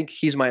you think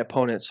he's my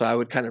opponent, so I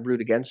would kind of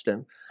root against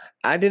him.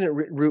 I didn't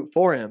root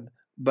for him,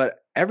 but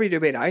every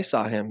debate I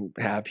saw him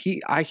have,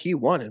 he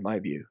won in my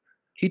view.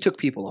 He took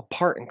people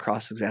apart in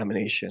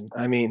cross-examination.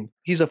 I mean,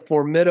 he's a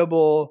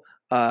formidable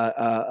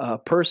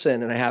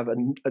person, and I have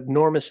an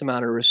enormous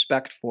amount of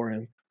respect for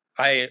him.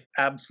 I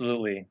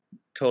absolutely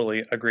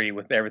totally agree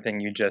with everything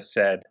you just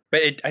said.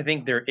 But I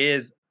think there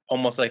is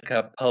almost like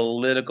a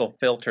political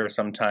filter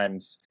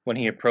sometimes when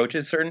he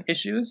approaches certain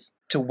issues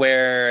to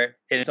where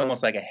it's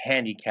almost like a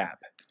handicap.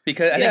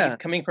 Because I think he's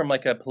coming from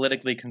like a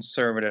politically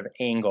conservative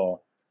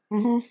angle.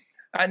 Mm-hmm.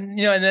 And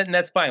and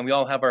that's fine. We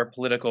all have our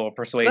political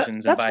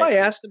persuasions. That's and why I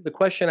biases. asked him the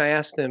question I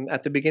asked him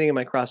at the beginning of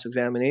my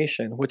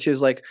cross-examination, which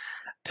is like,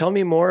 tell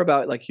me more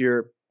about like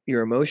your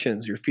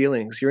emotions, your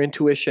feelings, your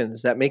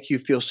intuitions that make you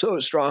feel so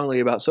strongly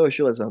about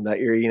socialism that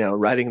you're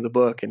writing the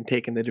book and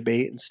taking the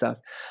debate and stuff.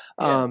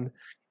 Yeah.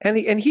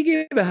 And he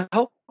gave a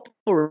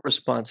helpful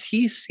response.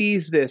 He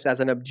sees this as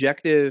an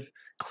objective,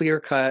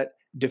 clear-cut,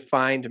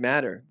 defined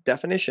matter.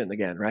 Definition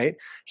again, right?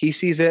 He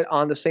sees it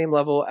on the same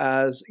level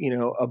as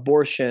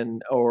abortion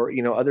or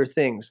other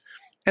things.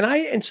 And I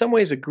in some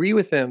ways agree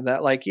with him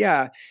that like,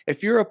 yeah,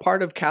 if you're a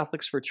part of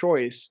Catholics for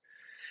Choice,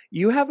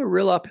 you have a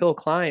real uphill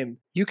climb.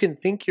 You can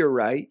think you're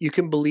right. You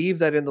can believe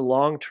that in the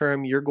long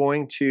term you're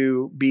going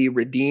to be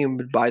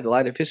redeemed by the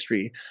light of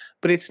history.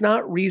 But it's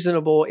not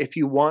reasonable if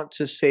you want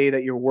to say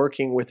that you're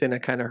working within a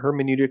kind of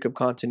hermeneutic of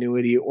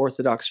continuity,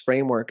 orthodox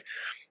framework.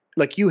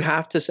 Like you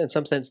have to, in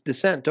some sense,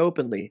 dissent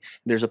openly.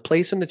 There's a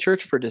place in the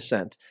church for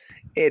dissent.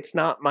 It's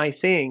not my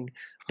thing,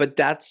 but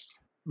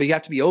you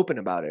have to be open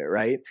about it,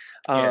 right?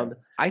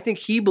 I think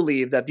he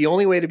believed that the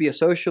only way to be a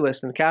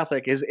socialist and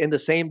Catholic is in the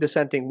same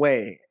dissenting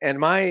way. And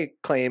my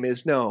claim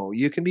is no,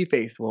 you can be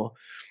faithful.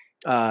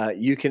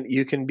 You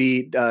can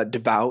be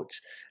devout,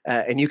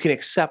 and you can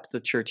accept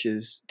the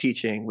church's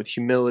teaching with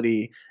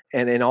humility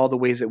and in all the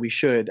ways that we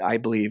should, I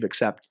believe,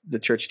 accept the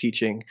church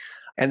teaching.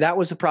 And that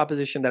was a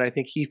proposition that I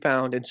think he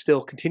found and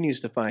still continues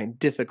to find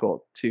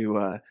difficult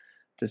to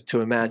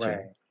imagine. Right.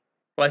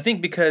 Well, I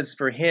think because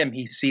for him,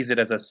 he sees it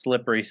as a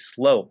slippery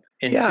slope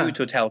into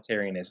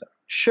totalitarianism.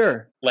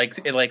 Sure.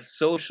 Like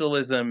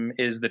socialism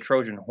is the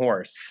Trojan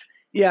horse.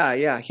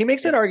 Yeah. He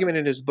makes that argument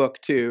in his book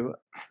too.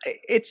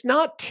 It's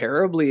not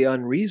terribly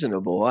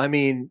unreasonable. I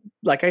mean,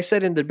 like I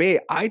said in the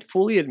debate, I'd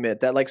fully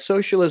admit that like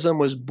socialism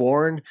was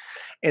born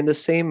in the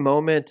same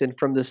moment and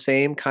from the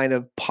same kind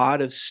of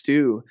pot of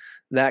stew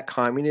that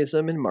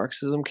communism and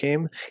Marxism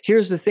came.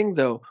 Here's the thing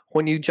though,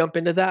 when you jump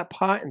into that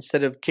pot,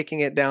 instead of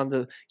kicking it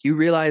down you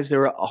realize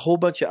there are a whole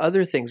bunch of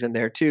other things in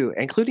there too,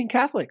 including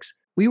Catholics.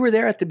 We were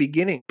there at the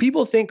beginning.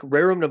 People think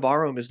Rerum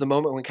Novarum is the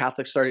moment when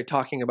Catholics started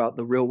talking about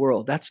the real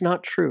world. That's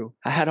not true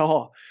at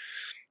all.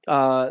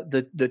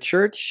 The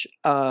church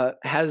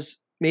has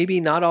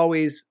maybe not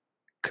always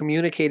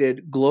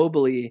communicated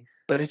globally,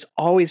 but it's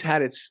always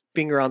had its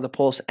finger on the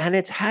pulse, and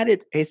it's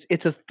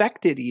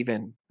affected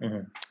even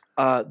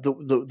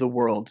the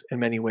world in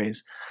many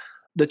ways.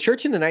 The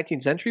church in the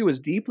 19th century was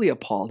deeply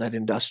appalled at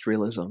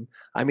industrialism.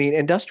 I mean,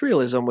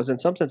 industrialism was in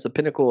some sense the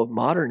pinnacle of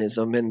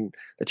modernism, and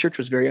the church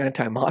was very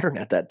anti-modern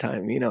at that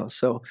time,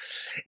 so.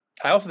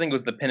 I also think it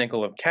was the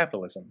pinnacle of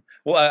capitalism.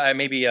 Well,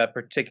 maybe a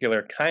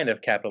particular kind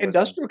of capitalism.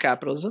 Industrial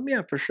capitalism,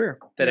 yeah, for sure.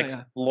 That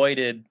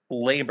exploited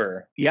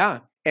labor. Yeah,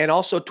 and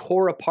also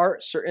tore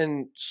apart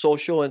certain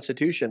social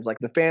institutions like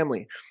the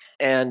family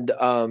and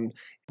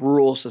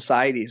rural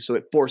societies. So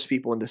it forced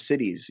people into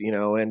cities,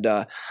 and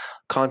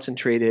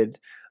concentrated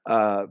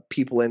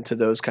people into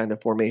those kind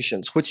of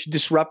formations, which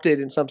disrupted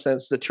in some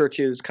sense the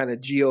church's kind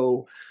of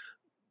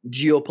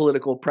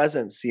geopolitical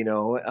presence,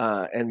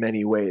 in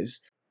many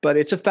ways. But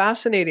it's a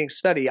fascinating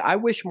study. I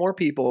wish more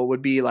people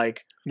would be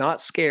like not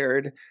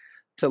scared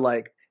to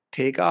like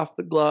take off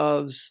the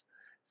gloves,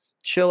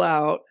 chill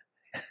out,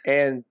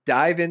 and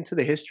dive into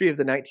the history of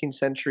the 19th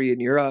century in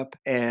Europe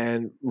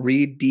and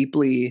read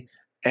deeply,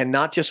 and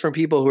not just from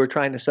people who are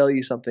trying to sell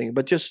you something,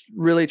 but just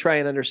really try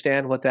and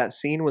understand what that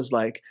scene was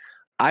like.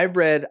 I've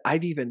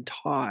even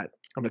taught,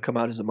 I'm going to come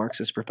out as a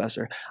Marxist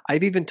professor.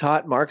 I've even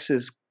taught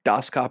Marx's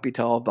Das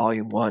Kapital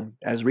Volume 1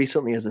 as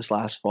recently as this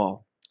last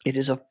fall. It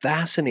is a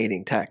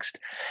fascinating text.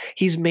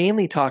 He's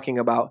mainly talking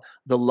about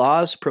the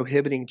laws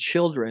prohibiting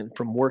children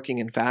from working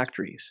in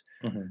factories.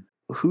 Mm-hmm.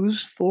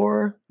 Who's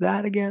for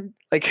that again?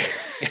 Like,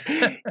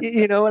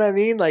 you know what I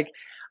mean? Like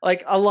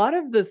a lot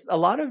of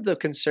the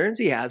concerns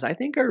he has, I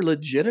think, are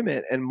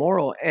legitimate and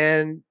moral.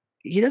 And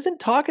he doesn't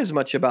talk as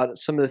much about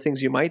some of the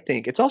things you might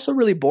think. It's also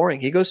really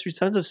boring. He goes through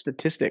tons of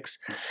statistics.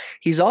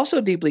 He's also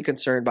deeply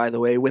concerned, by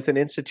the way, with an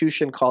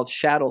institution called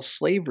chattel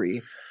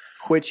slavery,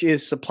 which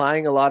is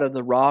supplying a lot of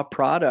the raw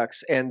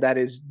products, and that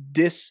is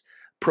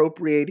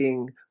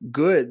disappropriating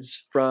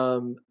goods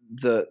from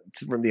the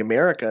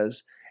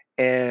Americas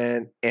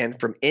and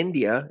from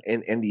India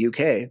and the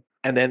UK,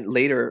 and then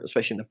later,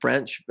 especially in the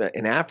French,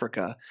 in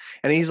Africa.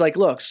 And he's like,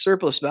 look,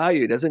 surplus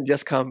value doesn't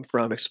just come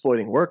from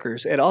exploiting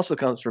workers. It also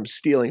comes from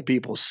stealing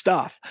people's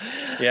stuff.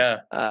 Yeah.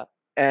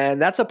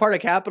 And that's a part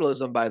of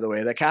capitalism, by the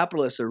way, that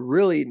capitalists are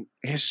really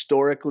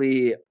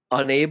historically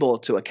unable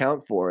to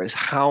account for, is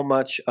how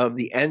much of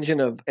the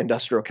engine of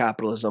industrial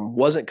capitalism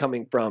wasn't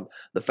coming from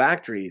the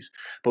factories,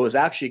 but was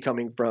actually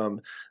coming from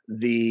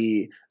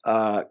the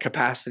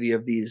capacity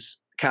of these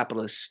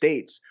capitalist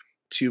states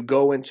to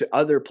go into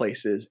other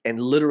places and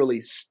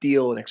literally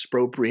steal and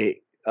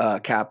expropriate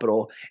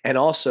capital, and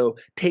also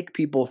take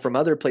people from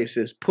other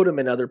places, put them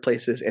in other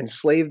places,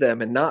 enslave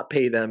them and not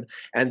pay them,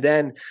 and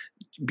then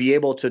be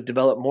able to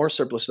develop more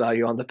surplus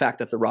value on the fact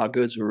that the raw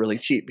goods were really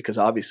cheap because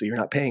obviously you're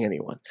not paying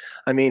anyone.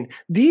 I mean,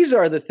 these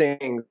are the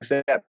things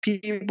that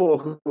people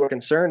who are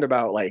concerned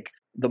about like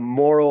the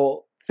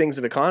moral things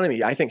of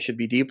economy, I think should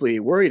be deeply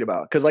worried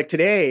about. Because like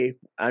today,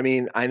 I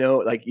mean, I know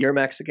like you're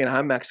Mexican,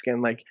 I'm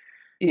Mexican, like,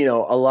 you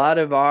know, a lot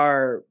of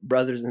our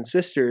brothers and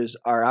sisters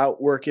are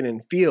out working in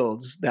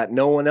fields that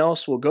no one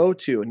else will go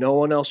to, no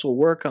one else will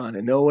work on,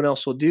 and no one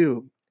else will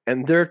do.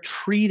 And they're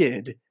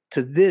treated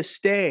to this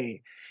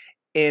day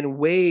in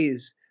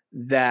ways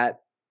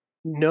that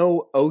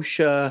no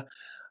OSHA,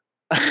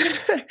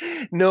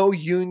 no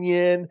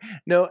union,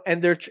 no,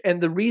 and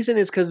the reason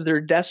is because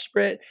they're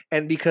desperate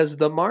and because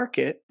the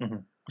market,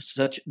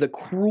 the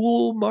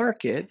cruel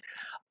market,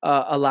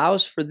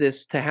 allows for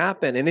this to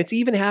happen. And it's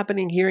even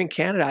happening here in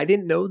Canada. I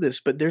didn't know this,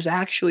 but there's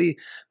actually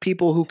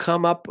people who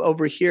come up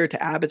over here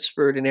to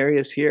Abbotsford and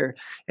areas here.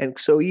 And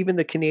so even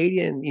the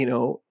Canadian, you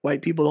know,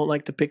 white people don't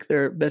like to pick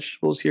their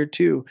vegetables here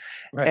too.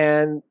 Right.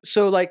 And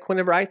so like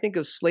whenever I think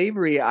of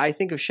slavery, I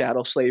think of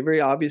chattel slavery,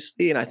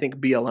 obviously. And I think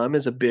BLM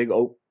is a big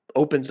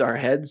opens our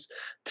heads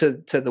to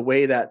the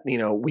way that, you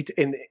know,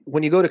 and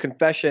when you go to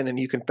confession and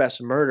you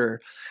confess murder,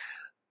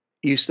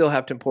 you still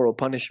have temporal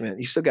punishment.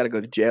 You still got to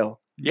go to jail.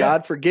 Yeah.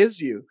 God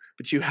forgives you,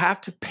 but you have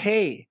to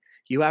pay.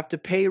 You have to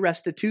pay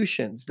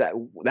restitutions.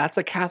 That's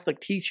a Catholic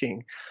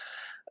teaching.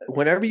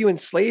 Whenever you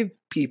enslave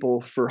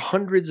people for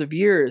hundreds of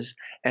years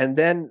and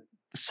then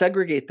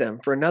segregate them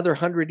for another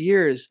 100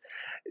 years,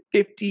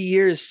 50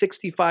 years,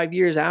 65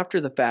 years after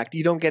the fact,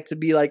 you don't get to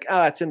be like,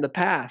 it's in the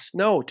past.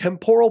 No,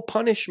 temporal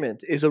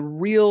punishment is a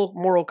real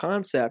moral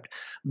concept.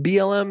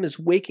 BLM is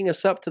waking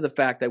us up to the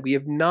fact that we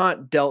have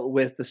not dealt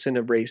with the sin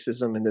of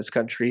racism in this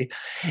country.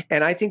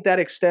 And I think that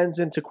extends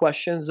into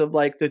questions of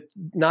like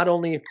not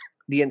only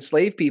the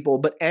enslaved people,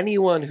 but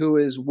anyone who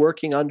is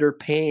working under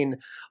pain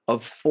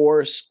of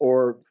force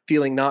or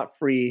feeling not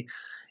free.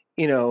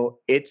 You know,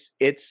 it's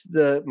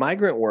the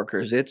migrant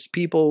workers, it's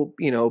people,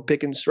 you know,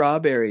 picking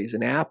strawberries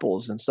and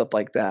apples and stuff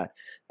like that.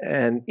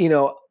 And, you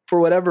know, for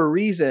whatever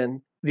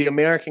reason, the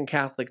American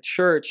Catholic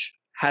Church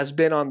has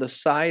been on the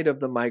side of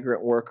the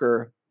migrant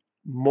worker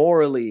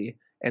morally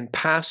and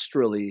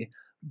pastorally,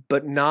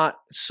 but not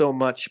so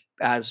much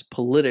as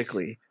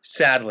politically.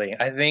 Sadly,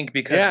 I think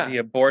because the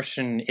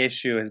abortion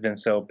issue has been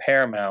so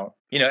paramount,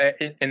 you know,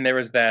 and there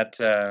was that,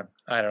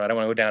 I don't want to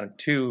go down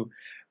too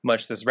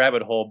much this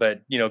rabbit hole,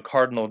 but, you know,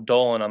 Cardinal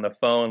Dolan on the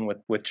phone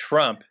with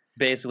Trump,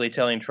 basically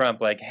telling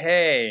Trump like,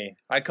 hey,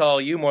 I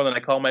call you more than I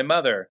call my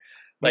mother.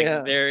 Like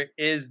there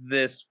is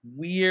this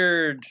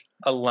weird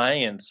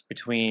alliance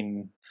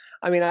between.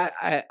 I mean,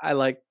 I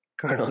like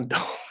Cardinal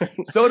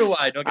Dolan. So do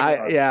I. Don't get me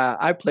wrong. Yeah,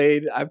 I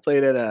played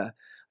at a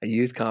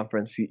youth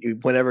conference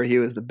whenever he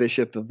was the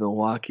Bishop of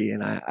Milwaukee,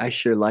 and I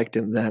sure liked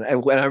him then.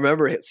 And when I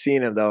remember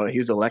seeing him though, he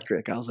was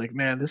electric. I was like,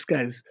 man, this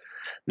guy's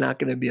not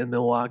going to be in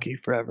Milwaukee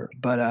forever.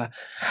 But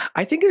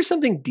I think there's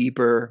something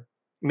deeper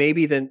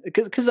maybe than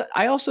because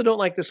I also don't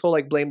like this whole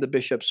like blame the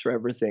bishops for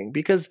everything,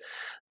 because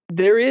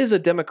there is a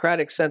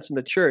democratic sense in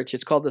the church.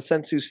 It's called the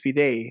sensus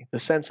fidei, the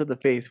sense of the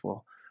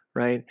faithful,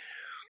 right?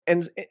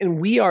 And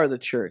we are the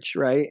church,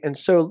 right? And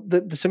so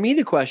to me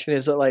the question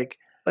is that like,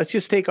 let's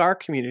just take our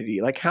community.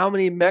 Like how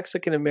many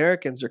Mexican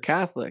Americans are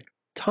Catholic?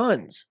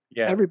 Tons.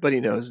 Yeah. Everybody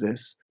knows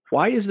this.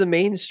 Why is the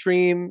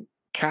mainstream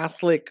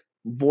Catholic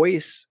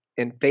voice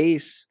and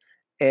face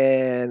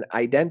and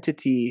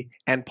identity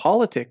and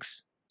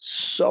politics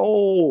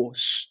so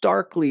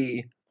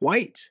starkly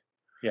white?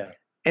 Yeah.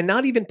 And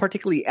not even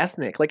particularly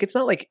ethnic. Like it's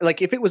not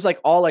like if it was like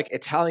all like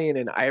Italian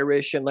and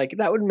Irish and like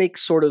that would make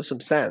sort of some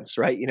sense,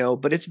 right? You know,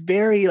 but it's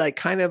very like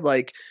kind of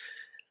like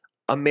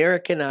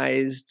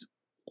Americanized,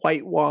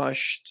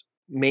 whitewashed,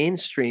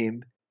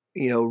 mainstream,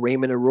 you know,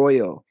 Raymond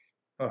Arroyo.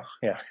 Oh,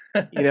 yeah.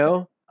 You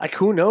know? Like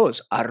who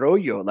knows?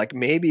 Arroyo, like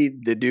maybe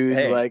the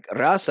dude's like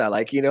raza,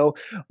 like, you know,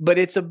 but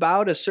it's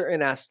about a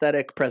certain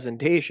aesthetic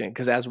presentation.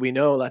 Because as we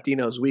know,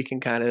 Latinos, we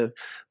can kind of,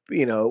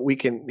 you know, we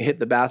can hit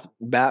the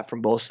bat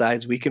from both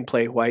sides. We can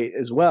play white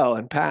as well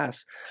and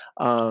pass.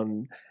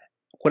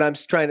 What I'm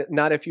trying to,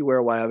 not if you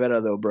wear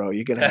Guayabera though, bro,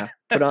 you're gonna have to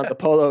put on the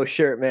polo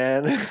shirt,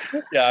 man.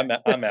 Yeah,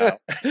 I'm out.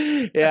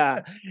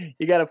 Yeah,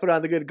 you got to put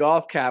on the good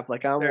golf cap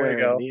like I'm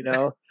wearing. You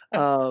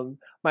know,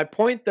 my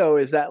point though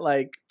is that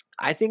like.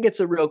 I think it's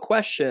a real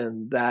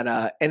question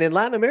that, and in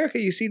Latin America,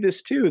 you see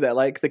this too, that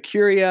like the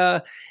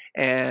Curia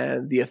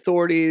and the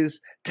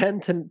authorities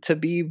tend to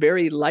be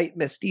very light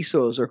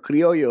mestizos or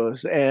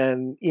criollos,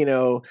 and you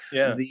know,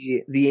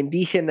 the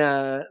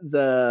indígena,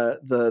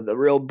 the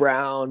real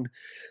brown,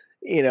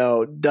 you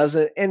know,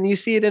 doesn't, and you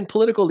see it in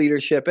political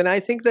leadership. And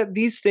I think that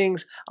these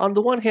things, on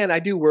the one hand, I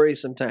do worry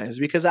sometimes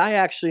because I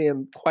actually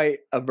am quite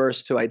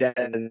averse to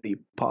identity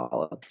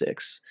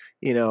politics,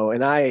 you know,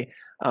 and I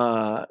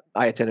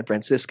attended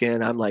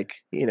Franciscan. I'm like,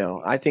 you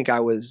know, I think I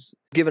was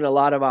given a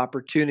lot of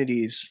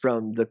opportunities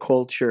from the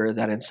culture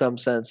that in some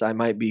sense I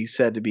might be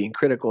said to being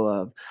critical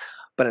of.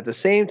 But at the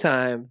same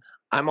time,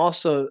 I'm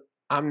also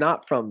I'm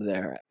not from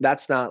there.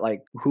 That's not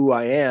like who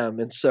I am.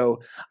 And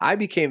so I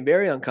became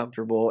very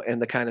uncomfortable in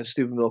the kind of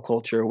Steubenville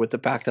culture with the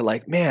fact that,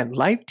 like, man,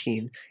 Life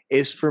Teen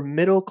is for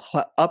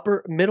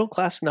upper middle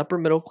class and upper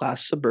middle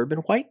class suburban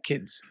white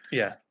kids.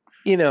 Yeah.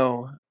 You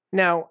know,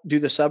 now do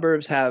the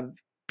suburbs have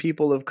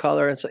people of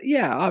color? And so,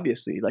 yeah,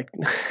 obviously, like,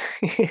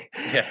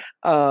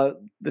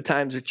 the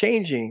times are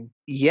changing.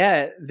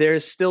 Yet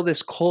there's still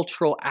this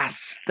cultural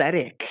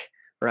aesthetic,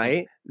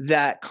 right,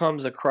 that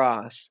comes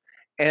across.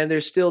 And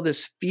there's still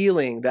this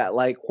feeling that,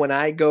 like, when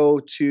I go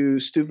to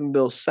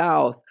Steubenville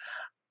South,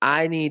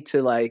 I need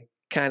to, like,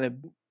 kind of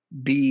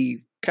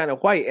be kind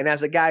of white. And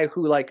as a guy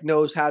who, like,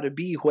 knows how to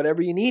be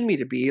whatever you need me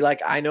to be,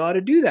 like, I know how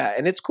to do that.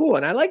 And it's cool.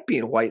 And I like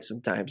being white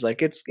sometimes.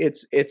 Like, it's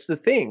the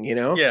thing, you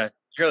know? Yeah.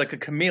 You're like a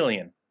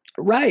chameleon.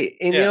 Right.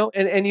 And, you know,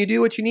 and you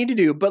do what you need to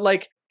do. But,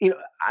 like, you know,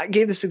 I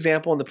gave this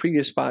example in the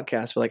previous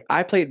podcast where, like,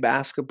 I played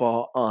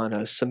basketball on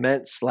a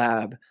cement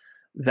slab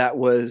that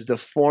was the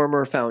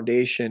former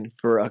foundation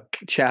for a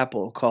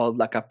chapel called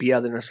La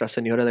Capilla de Nuestra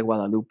Señora de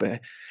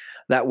Guadalupe.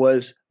 That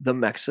was the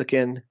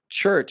Mexican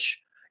church,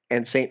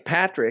 and St.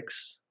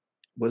 Patrick's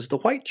was the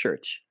white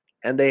church.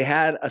 And they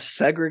had a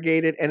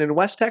segregated, and in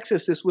West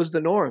Texas, this was the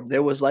norm.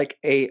 There was like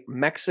a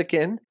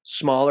Mexican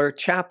smaller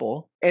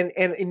chapel. And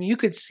you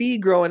could see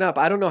growing up,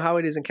 I don't know how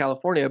it is in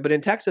California, but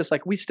in Texas,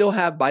 like, we still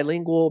have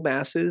bilingual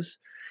masses.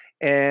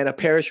 And a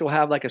parish will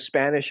have like a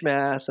Spanish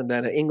mass and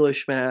then an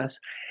English mass.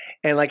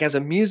 And like, as a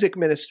music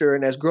minister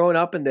and as growing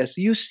up in this,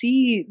 you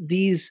see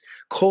these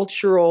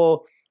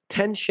cultural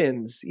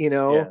tensions, you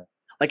know,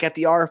 like at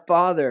the Our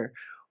Father,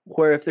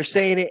 where if they're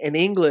saying it in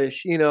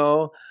English, you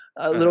know,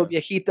 a little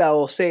viejita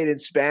will say it in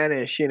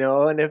Spanish, you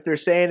know, and if they're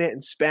saying it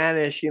in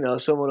Spanish, you know,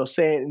 someone will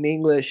say it in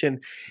English.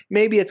 And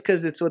maybe it's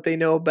because it's what they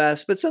know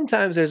best, but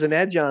sometimes there's an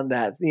edge on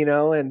that, you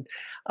know, and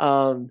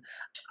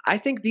I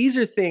think these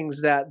are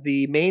things that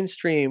the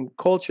mainstream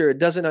culture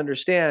doesn't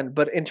understand.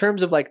 But in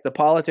terms of like the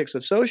politics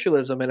of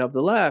socialism and of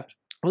the left,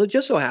 well, it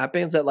just so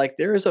happens that, like,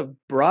 there is a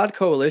broad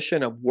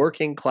coalition of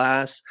working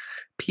class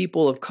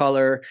people of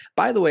color,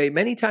 by the way,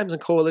 many times in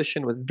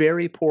coalition with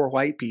very poor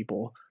white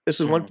people. This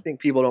is one thing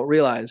people don't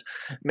realize.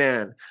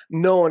 Man,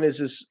 no one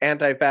is as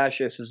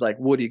anti-fascist as like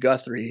Woody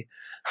Guthrie.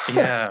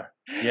 Yeah.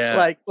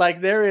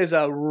 Like there is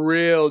a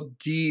real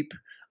deep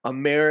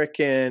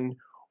American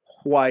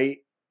white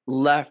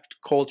left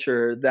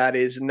culture that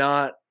is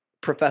not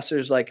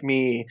professors like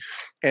me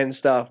and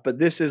stuff, but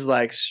this is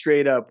like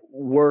straight up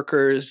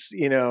workers,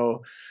 you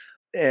know,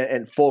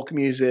 and folk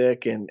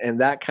music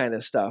and that kind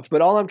of stuff.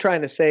 But all I'm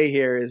trying to say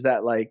here is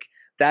that, like,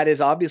 that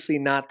is obviously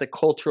not the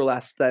cultural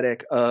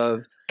aesthetic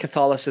of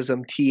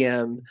Catholicism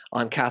TM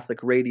on Catholic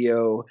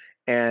radio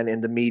and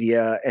in the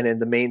media and in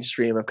the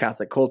mainstream of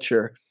Catholic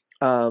culture.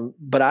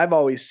 But I've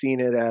always seen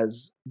it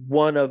as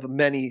one of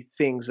many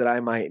things that I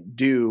might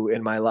do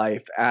in my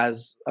life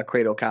as a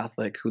cradle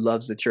Catholic who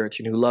loves the church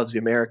and who loves the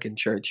American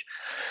church,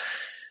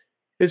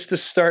 is to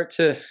start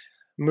to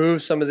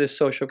move some of this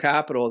social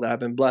capital that I've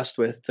been blessed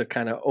with to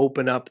kind of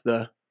open up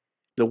the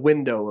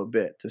window a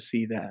bit to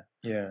see that.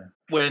 Yeah.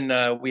 When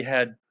we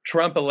had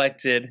Trump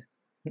elected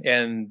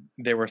and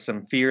there were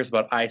some fears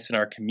about ICE in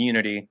our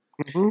community,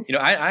 you know,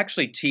 I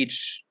actually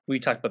teach, we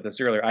talked about this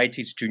earlier, I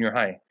teach junior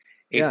high,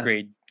 eighth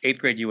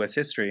grade U.S.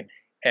 history.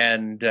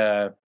 And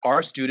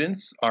our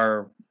students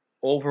are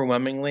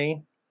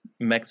overwhelmingly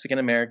Mexican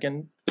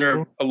American.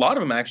 A lot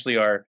of them actually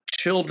are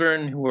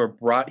children who were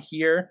brought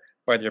here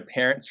by their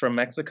parents from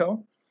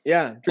Mexico.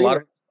 Yeah. A lot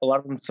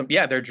of them,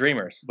 they're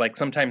dreamers, like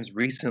sometimes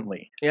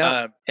recently.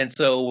 Yeah. And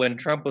so when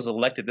Trump was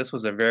elected, this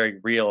was a very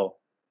real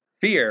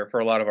fear for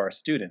a lot of our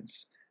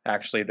students,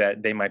 actually,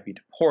 that they might be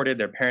deported,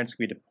 their parents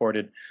could be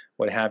deported,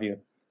 what have you.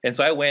 And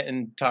so I went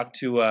and talked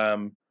to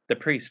the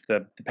priest,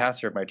 the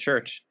pastor of my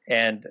church,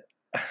 and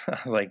I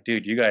was like,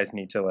 dude, you guys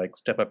need to like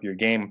step up your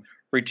game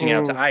reaching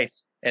out to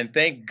ICE. And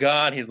thank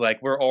God he's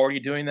like, we're already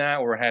doing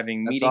that. We're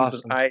having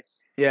meetings with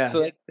ICE. Yeah.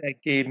 So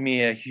that gave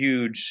me a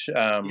huge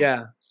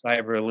sigh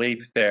of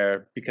relief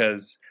there,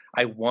 because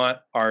I want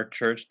our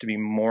church to be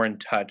more in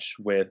touch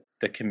with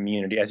the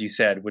community, as you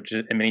said, which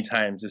many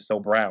times is so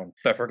brown,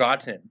 but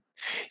forgotten.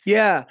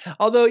 Yeah.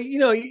 Although, you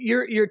know,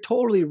 you're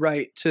totally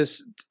right.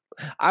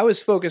 I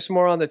was focused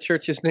more on the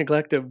church's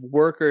neglect of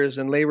workers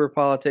and labor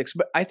politics,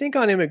 but I think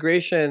on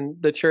immigration,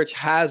 the church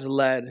has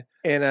led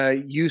in a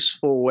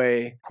useful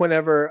way.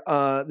 Whenever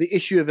the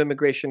issue of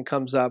immigration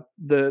comes up,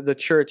 the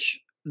church,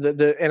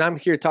 and I'm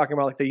here talking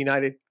about like the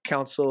United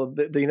Council of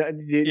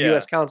the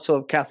U.S. Council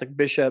of Catholic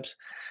Bishops.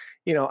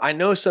 You know, I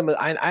know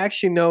I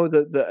actually know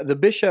the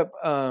bishop.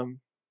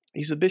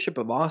 He's the bishop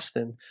of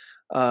Austin.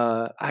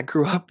 I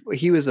grew up.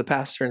 He was a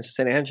pastor in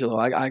San Angelo.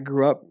 I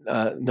grew up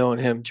knowing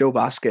him, Joe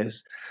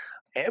Vasquez.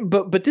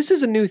 But this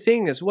is a new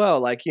thing as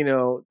well. Like, you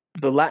know,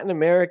 the Latin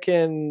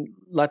American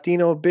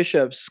Latino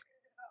bishops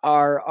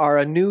are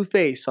a new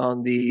face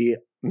on the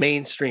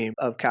mainstream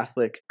of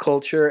Catholic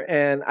culture,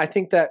 and I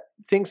think that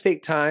things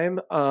take time.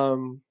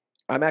 I'm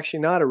actually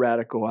not a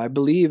radical. I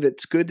believe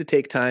it's good to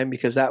take time,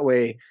 because that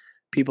way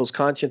people's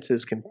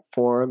consciences can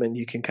form and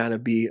you can kind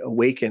of be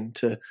awakened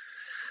to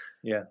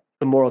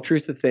moral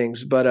truth of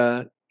things.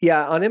 But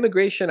yeah, on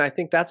immigration, I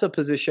think that's a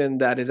position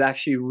that is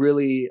actually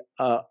really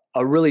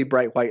a really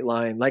bright white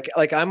line.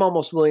 Like I'm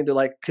almost willing to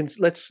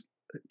let's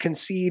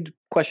concede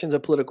questions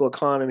of political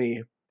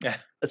economy. Yeah.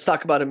 Let's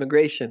talk about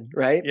immigration,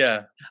 right?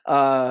 Yeah.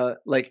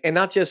 And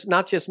not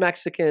just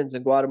Mexicans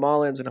and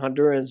Guatemalans and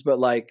Hondurans, but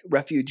like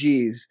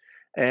refugees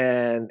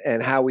and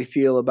how we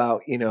feel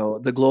about,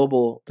 the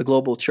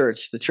global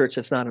church, the church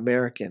that's not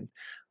American.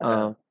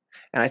 And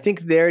I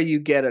think there you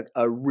get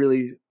a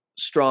really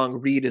strong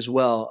read as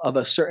well of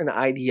a certain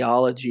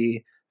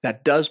ideology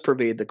that does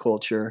pervade the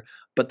culture,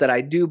 but that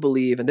I do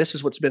believe, and this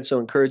is what's been so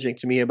encouraging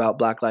to me about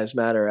Black Lives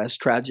Matter, as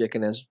tragic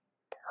and as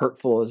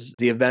hurtful as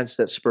the events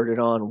that spurred it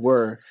on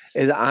were,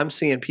 is I'm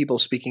seeing people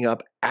speaking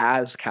up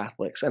as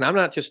Catholics. And I'm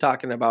not just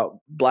talking about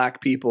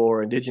Black people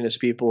or Indigenous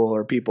people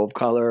or people of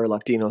color or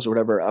Latinos or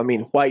whatever. I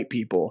mean, white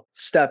people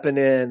stepping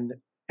in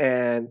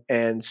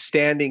and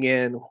standing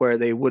in where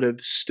they would have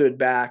stood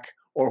back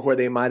or where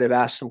they might have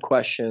asked some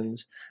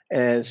questions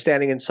and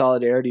standing in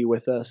solidarity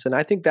with us. And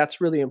I think that's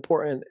really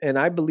important. And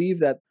I believe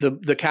that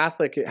the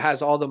Catholic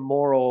has all the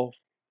moral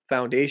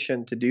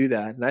foundation to do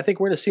that. And I think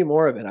we're going to see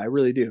more of it. I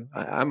really do.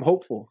 I'm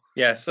hopeful.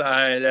 Yes,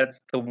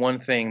 that's the one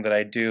thing that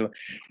I do.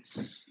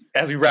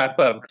 As we wrap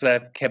up, because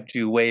I've kept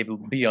you way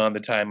beyond the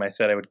time I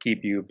said I would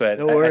keep you, but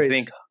no worries. I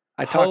think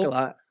I talk a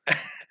lot.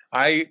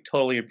 I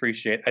totally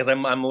appreciate, as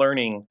I'm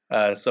learning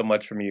so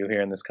much from you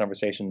here in this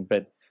conversation.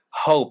 But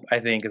hope, I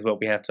think, is what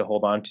we have to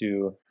hold on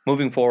to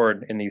moving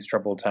forward in these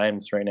troubled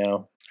times right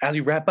now. As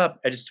we wrap up,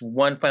 just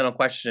one final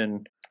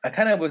question. I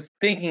kind of was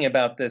thinking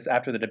about this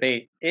after the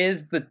debate.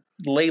 Is the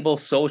label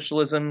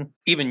socialism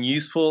even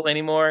useful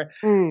anymore?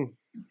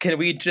 Can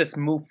we just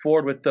move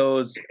forward with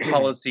those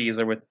policies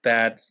or with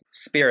that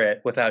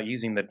spirit without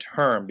using the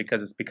term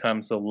because it's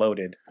become so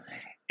loaded?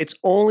 It's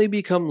only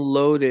become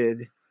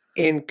loaded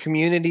in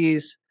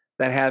communities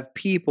that have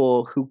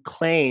people who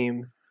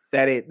claim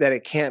that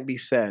it can't be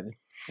said.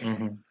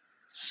 Mm-hmm.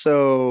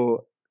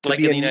 So, like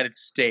in the United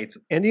States.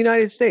 In the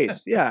United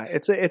States, yeah,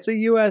 it's a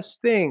U.S.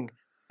 thing.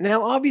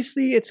 Now,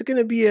 obviously, it's going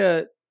to be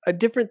a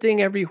different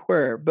thing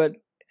everywhere, but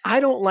I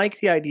don't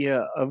like the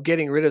idea of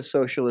getting rid of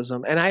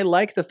socialism. And I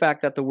like the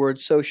fact that the word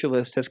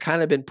socialist has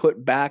kind of been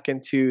put back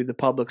into the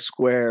public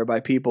square by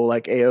people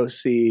like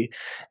AOC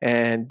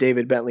and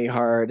David Bentley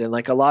Hart and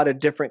like a lot of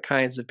different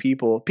kinds of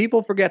people.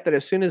 People forget that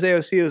as soon as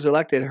AOC was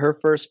elected, her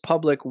first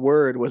public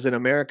word was in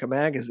America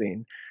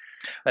Magazine.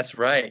 That's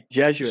right.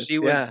 Jesuits. She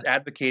was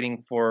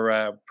advocating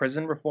for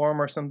prison reform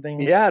or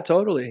something. Yeah,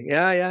 totally.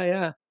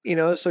 Yeah.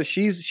 So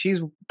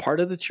she's part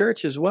of the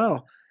church as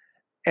well.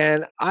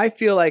 And I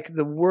feel like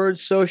the word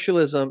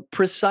socialism,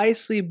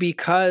 precisely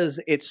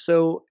because it's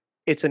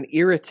an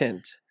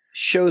irritant,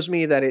 shows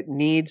me that it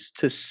needs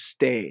to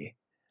stay.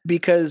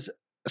 Because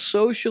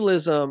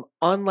socialism,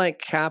 unlike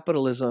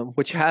capitalism,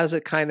 which has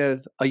a kind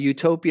of a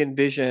utopian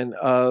vision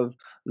of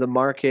the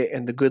market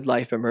and the good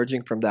life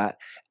emerging from that.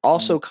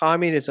 Also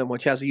communism,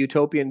 which has a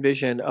utopian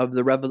vision of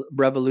the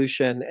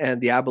revolution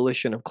and the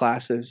abolition of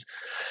classes,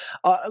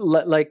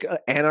 like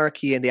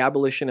anarchy and the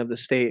abolition of the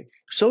state.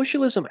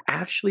 Socialism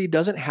actually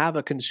doesn't have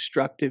a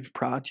constructive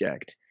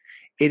project.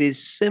 It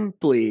is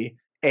simply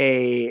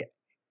a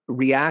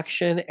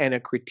reaction and a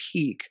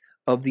critique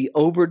of the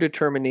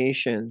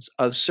overdeterminations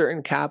of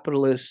certain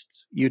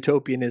capitalist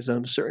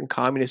utopianism, certain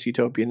communist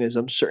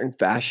utopianism, certain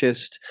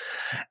fascist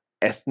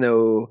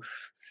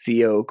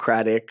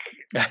ethno-theocratic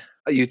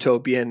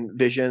utopian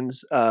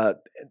visions.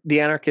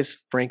 The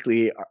anarchists,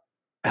 frankly,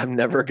 have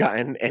never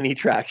gotten any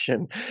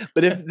traction.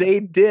 But if they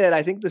did,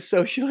 I think the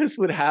socialists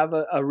would have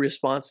a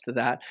response to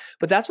that.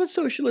 But that's what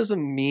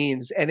socialism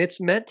means. And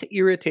it's meant to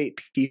irritate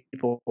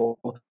people.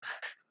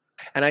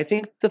 And I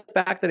think the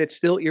fact that it's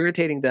still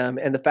irritating them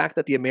and the fact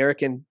that the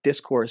American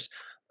discourse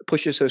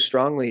pushes so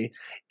strongly,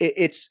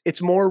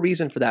 it's more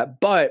reason for that.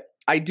 But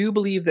I do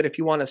believe that if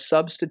you want to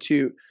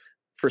substitute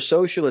for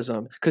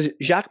socialism, because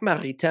Jacques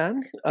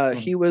Maritain,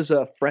 he was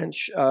a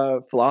French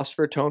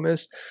philosopher,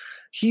 Thomist.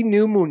 He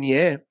knew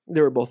Mounier.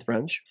 They were both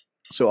French.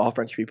 So all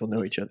French people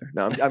know each other.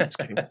 No, I'm just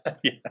kidding.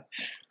 Yeah.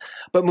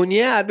 But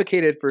Mounier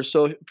advocated for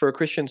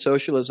Christian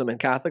socialism and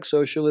Catholic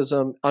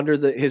socialism under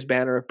his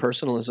banner of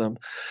personalism.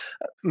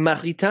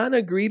 Maritain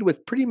agreed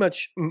with pretty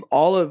much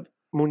all of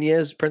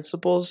Mounier's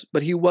principles,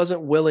 but he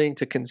wasn't willing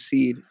to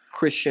concede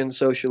Christian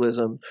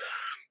socialism.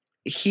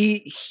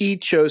 He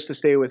chose to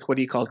stay with what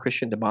he called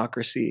Christian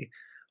democracy,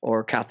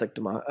 or Catholic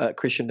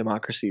Christian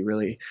democracy,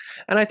 really.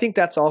 And I think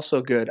that's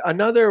also good.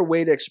 Another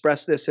way to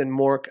express this in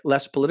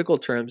less political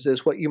terms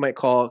is what you might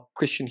call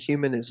Christian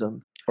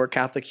humanism or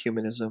Catholic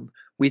humanism.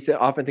 We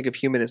often think of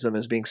humanism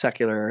as being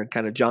secular and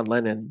kind of John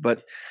Lennon,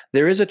 but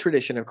there is a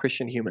tradition of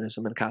Christian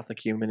humanism and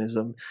Catholic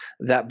humanism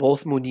that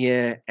both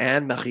Mounier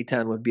and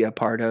Maritain would be a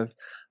part of.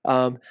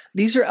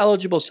 These are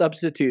eligible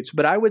substitutes,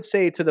 but I would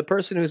say to the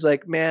person who's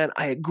like, man,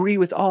 I agree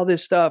with all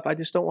this stuff, I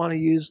just don't want to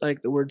use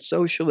like the word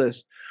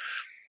socialist.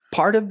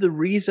 Part of the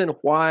reason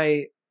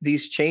why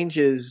these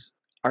changes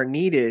are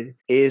needed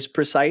is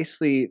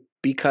precisely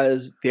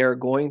because they're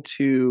going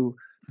to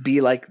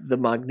be like the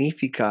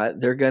Magnificat.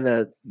 They're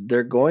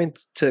going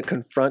to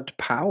confront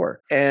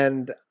power.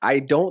 And I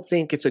don't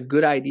think it's a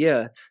good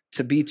idea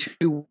to be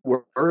too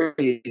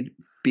worried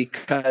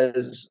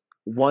because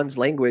one's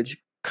language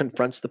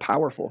confronts the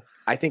powerful.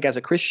 I think as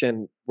a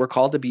Christian, we're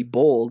called to be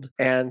bold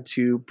and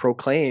to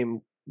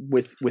proclaim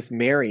with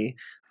Mary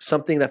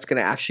something that's going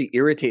to actually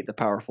irritate the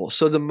powerful.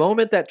 So the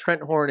moment that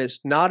Trent Horn is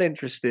not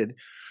interested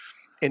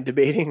in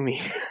debating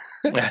me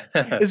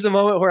is the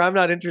moment where I'm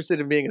not interested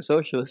in being a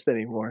socialist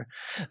anymore.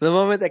 The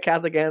moment that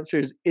Catholic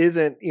Answers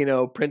isn't,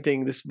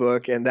 printing this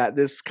book, and that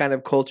this kind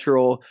of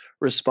cultural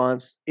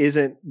response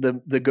isn't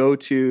the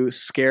go-to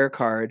scare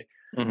card.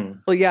 Mm-hmm.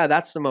 Well, yeah,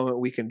 that's the moment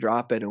we can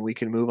drop it and we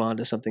can move on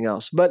to something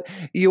else. But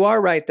you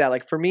are right that,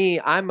 like, for me,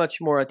 I'm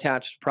much more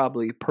attached to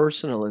probably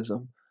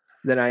personalism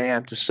than I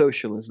am to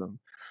socialism.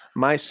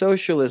 My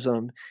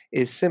socialism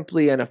is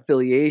simply an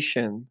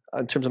affiliation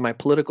in terms of my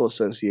political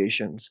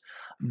associations,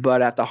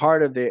 but at the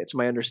heart of it, it's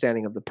my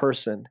understanding of the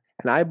person.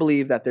 And I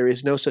believe that there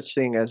is no such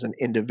thing as an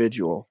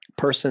individual.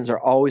 Persons are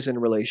always in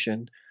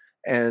relation,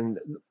 and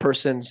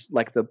persons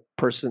like the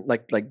person,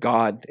 like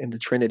God in the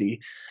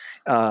Trinity.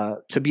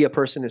 To be a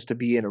person is to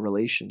be in a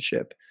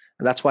relationship.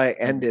 And that's why I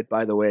ended,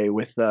 by the way,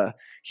 with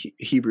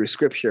Hebrew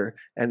scripture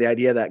and the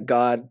idea that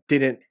God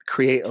didn't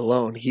create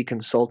alone. He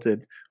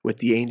consulted with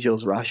the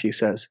angels, Rashi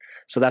says.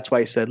 So that's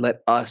why he said,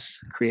 let us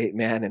create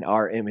man in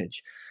our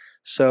image.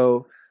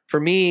 So for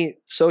me,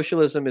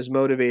 socialism is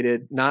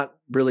motivated not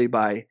really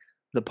by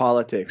the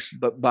politics,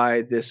 but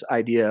by this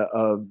idea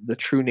of the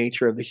true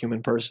nature of the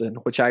human person,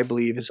 which I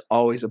believe is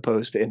always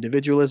opposed to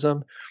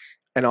individualism,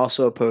 and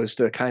also opposed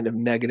to a kind of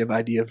negative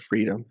idea of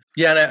freedom.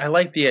 Yeah, and I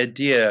like the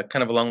idea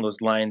kind of along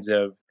those lines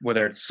of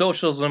whether it's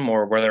socialism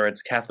or whether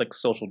it's Catholic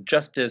social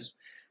justice,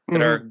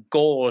 that our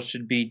goal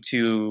should be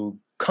to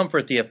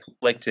comfort the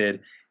afflicted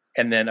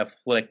and then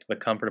afflict the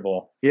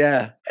comfortable.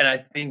 Yeah. And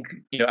I think,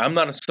 I'm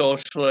not a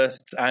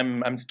socialist.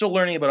 I'm still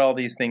learning about all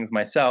these things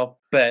myself,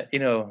 but,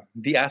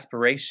 the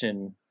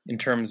aspiration in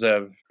terms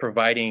of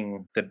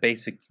providing the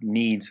basic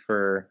needs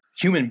for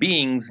human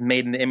beings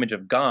made in the image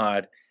of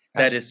God,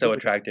 that is so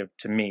attractive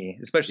to me,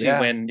 especially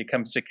when it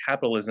comes to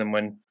capitalism,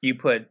 when you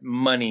put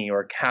money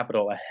or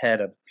capital ahead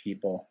of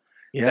people.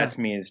 Yeah. That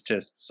to me is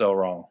just so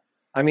wrong.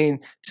 I mean,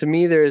 to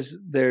me, there's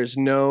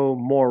no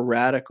more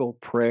radical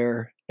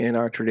prayer in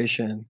our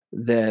tradition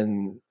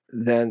than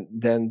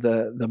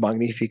the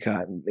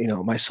Magnificat.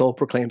 My soul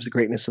proclaims the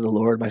greatness of the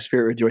Lord. My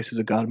spirit rejoices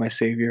in God, my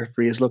Savior,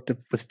 for he has looked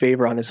with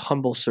favor on his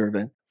humble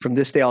servant. From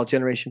this day, all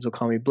generations will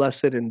call me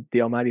blessed, and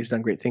the Almighty has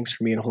done great things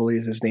for me, and holy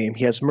is his name.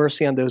 He has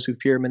mercy on those who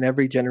fear him in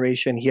every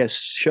generation. He has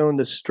shown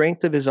the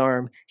strength of his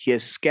arm. He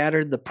has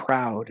scattered the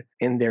proud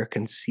in their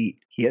conceit.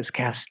 He has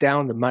cast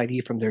down the mighty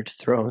from their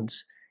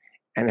thrones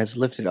and has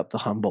lifted up the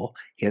humble.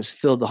 He has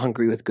filled the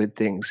hungry with good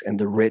things, and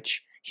the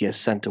rich he has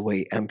sent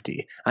away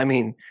empty. I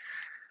mean,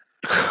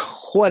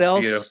 what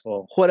else?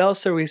 Beautiful. What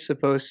else are we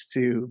supposed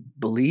to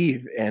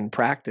believe and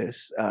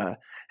practice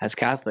as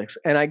Catholics?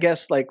 And I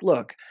guess,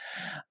 look,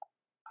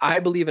 I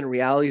believe in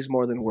realities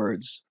more than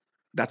words.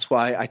 That's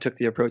why I took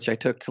the approach I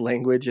took to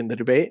language in the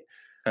debate.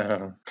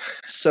 Uh-huh.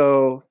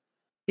 So,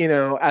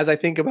 as I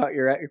think about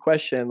your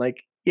question,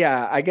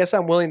 yeah, I guess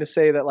I'm willing to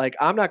say that,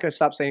 I'm not going to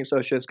stop saying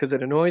socialist because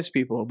it annoys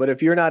people. But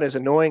if you're not as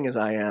annoying as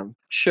I am,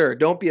 sure,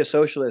 don't be a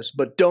socialist.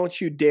 But don't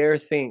you dare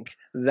think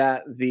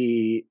that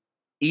the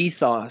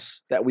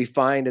ethos that we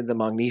find in the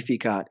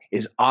Magnificat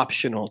is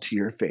optional to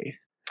your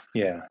faith.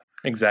 Yeah,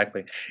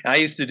 exactly. I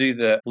used to do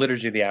the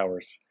Liturgy of the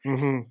Hours.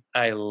 Mm-hmm.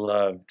 I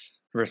loved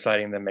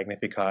reciting the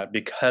Magnificat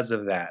because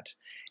of that.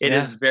 It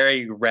is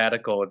very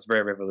radical. It's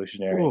very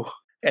revolutionary. Ooh,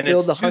 and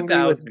fill the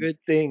hungry with good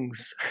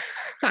things.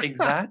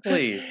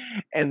 Exactly.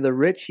 And the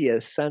rich he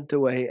has sent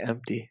away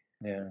empty.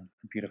 Yeah,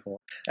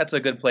 beautiful. That's a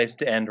good place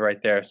to end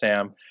right there,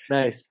 Sam.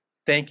 Nice.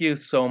 Thank you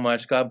so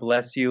much. God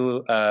bless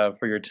you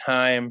for your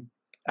time.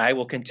 I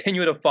will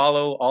continue to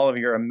follow all of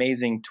your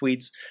amazing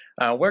tweets.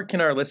 Where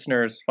can our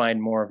listeners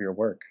find more of your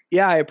work?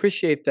 Yeah, I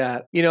appreciate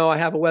that. I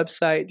have a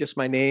website, just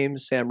my name,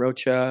 Sam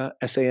Rocha,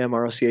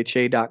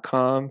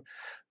 SamRocha.com.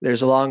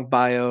 There's a long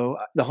bio.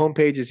 The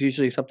homepage is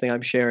usually something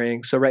I'm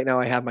sharing. So right now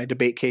I have my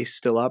debate case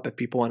still up if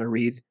people want to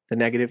read the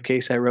negative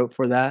case I wrote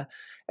for that,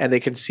 and they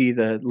can see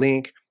the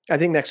link. I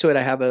think next to it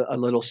I have a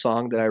little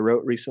song that I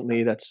wrote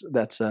recently that's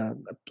a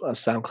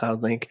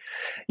SoundCloud link.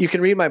 You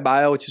can read my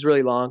bio, which is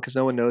really long because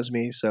no one knows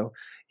me. So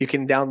you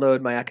can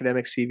download my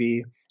academic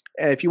CV.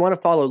 And if you want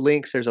to follow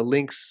links, there's a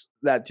links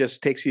that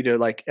just takes you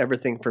to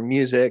everything from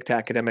music to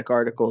academic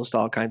articles to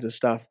all kinds of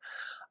stuff.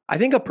 I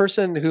think a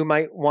person who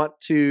might want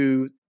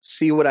to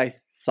see what I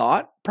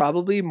thought,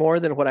 probably more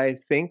than what I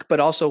think, but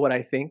also what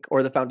I think,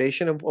 or the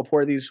foundation of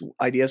where these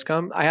ideas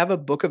come. I have a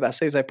book of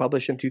essays I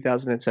published in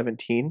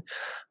 2017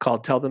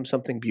 called Tell Them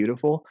Something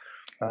Beautiful.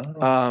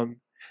 Oh.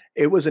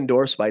 It was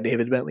endorsed by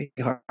David Bentley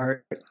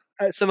Hart,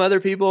 some other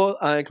people,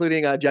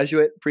 including a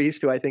Jesuit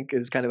priest who I think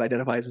is kind of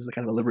identifies as a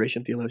kind of a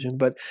liberation theologian.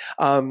 But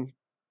I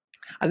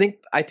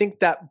think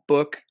that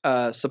book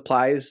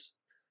supplies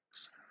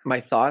my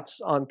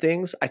thoughts on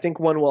things. I think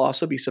one will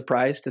also be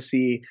surprised to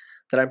see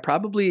I'm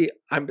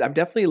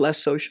definitely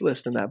less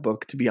socialist in that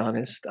book, to be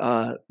honest,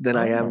 than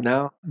I am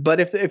now. But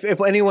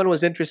if anyone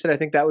was interested, I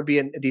think that would be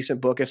a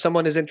decent book. If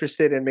someone is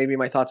interested in maybe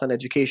my thoughts on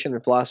education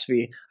and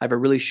philosophy, I have a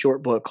really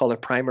short book called A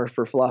Primer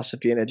for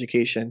Philosophy and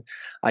Education.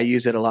 I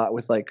use it a lot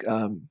with like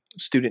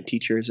student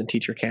teachers and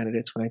teacher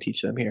candidates when I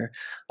teach them here.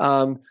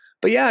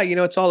 But yeah,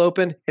 it's all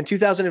open. In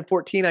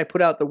 2014, I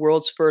put out the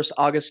world's first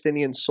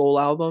Augustinian soul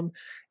album.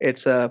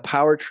 It's a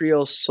power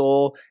trio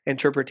soul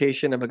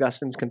interpretation of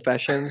Augustine's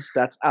Confessions.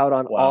 That's out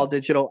on all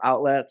digital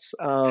outlets.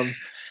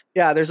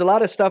 Yeah, there's a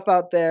lot of stuff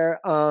out there.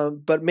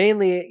 But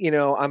mainly,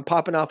 I'm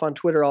popping off on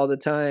Twitter all the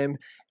time.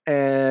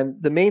 And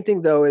the main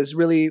thing though is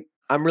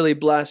I'm really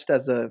blessed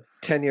as a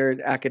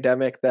tenured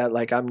academic that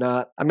like I'm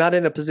not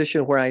in a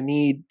position where I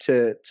need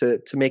to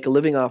make a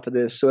living off of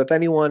this. So if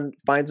anyone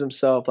finds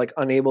himself like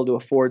unable to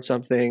afford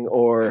something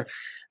or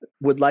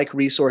would like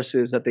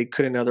resources that they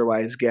couldn't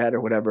otherwise get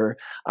or whatever,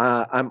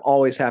 I'm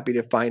always happy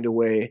to find a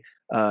way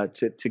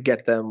to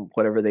get them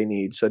whatever they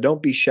need. So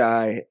don't be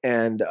shy.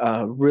 And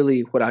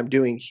really what I'm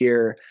doing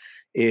here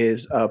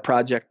is a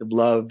project of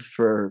love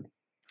for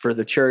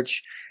the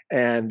church.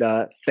 And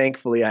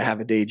thankfully, I have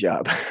a day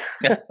job.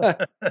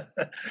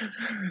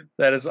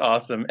 That is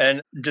awesome.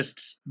 And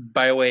just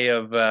by way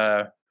of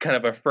kind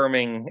of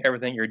affirming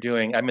everything you're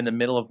doing, I'm in the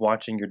middle of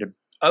watching your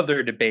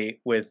other debate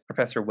with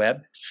Professor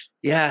Webb.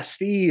 Yeah,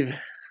 Steve.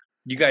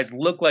 You guys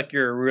look like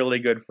you're really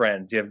good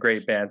friends. You have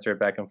great banter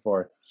back and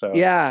forth. So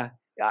yeah,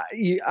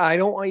 I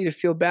don't want you to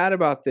feel bad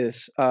about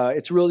this.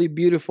 It's really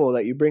beautiful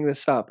that you bring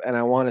this up, and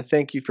I want to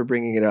thank you for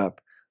bringing it up.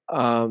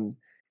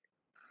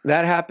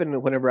 That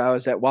happened whenever I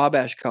was at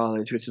Wabash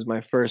College, which was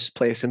my first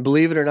place. And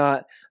believe it or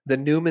not, the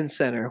Newman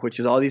Center, which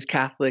is all these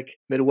Catholic,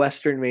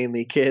 Midwestern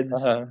mainly kids,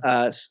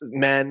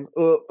 men.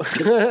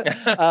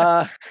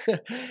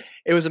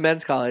 It was a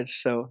men's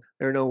college, so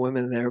there were no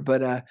women there.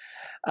 But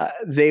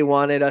they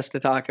wanted us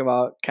to talk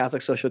about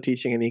Catholic social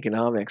teaching and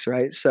economics,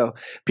 right? So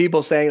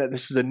people saying that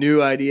this is a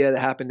new idea that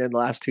happened in the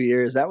last 2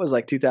 years, that was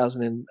like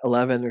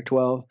 2011 or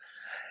 12.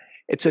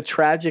 It's a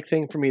tragic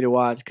thing for me to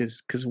watch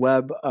because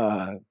Webb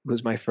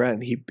was my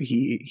friend. He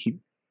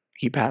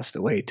passed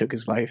away, took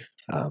his life.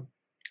 Oh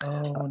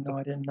no,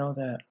 I didn't know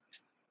that.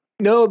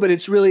 No, but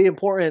it's really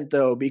important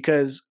though,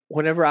 because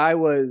whenever I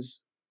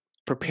was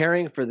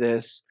preparing for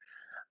this,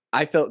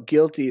 I felt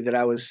guilty that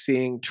I was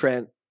seeing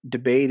Trent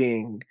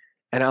debating,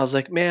 and I was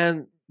like,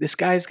 man, this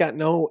guy's got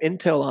no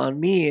intel on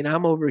me, and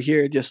I'm over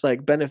here just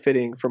like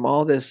benefiting from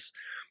all this.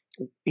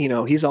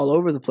 He's all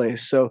over the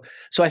place. So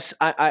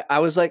I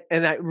was like,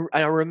 and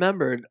I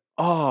remembered,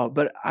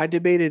 but I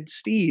debated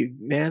Steve,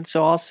 man.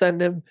 So I'll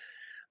send him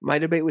my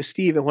debate with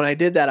Steve. And when I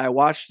did that, I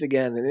watched it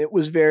again, and it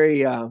was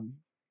very,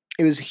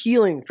 it was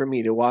healing for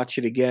me to watch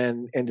it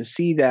again and to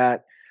see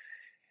that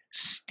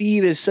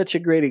Steve is such a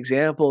great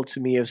example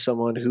to me of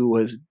someone who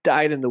was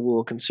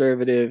dyed-in-the-wool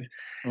conservative.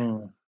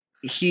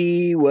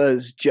 He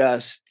was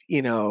just,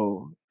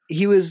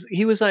 he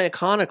was an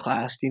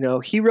iconoclast.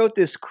 He wrote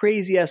this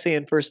crazy essay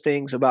in First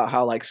Things about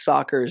how like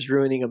soccer is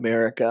ruining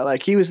America.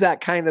 Like he was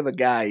that kind of a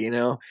guy,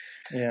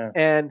 Yeah.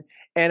 And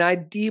I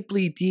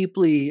deeply,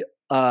 deeply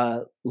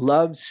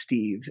loved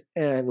Steve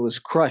and was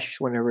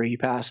crushed whenever he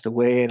passed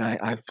away. And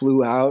I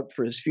flew out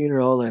for his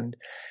funeral, and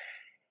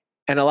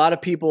a lot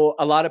of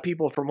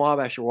people from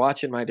Wabash were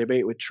watching my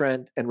debate with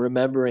Trent and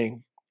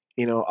remembering,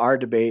 our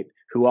debate,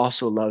 who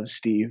also loves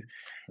Steve.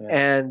 Yeah.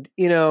 And,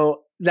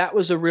 that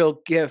was a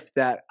real gift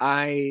that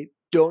I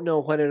don't know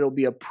when it'll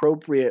be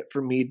appropriate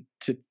for me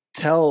to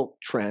tell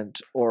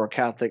Trent or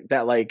Catholic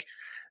that like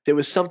there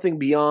was something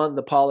beyond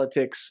the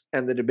politics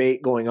and the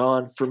debate going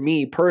on for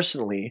me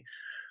personally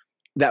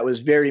that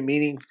was very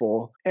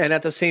meaningful, and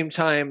at the same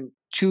time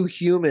too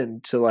human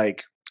to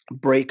like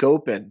break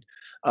open.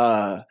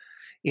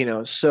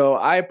 So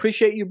I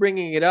appreciate you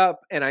bringing it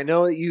up, and I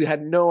know that you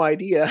had no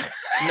idea.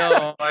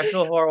 No, I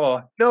feel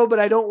horrible. No, but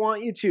I don't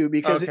want you to,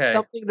 because it's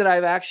something that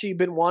I've actually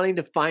been wanting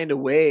to find a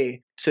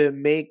way to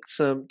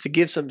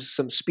give some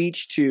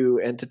speech to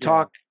and to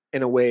talk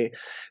in a way,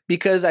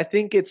 because I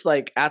think it's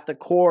like at the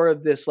core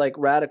of this like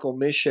radical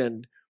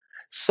mission.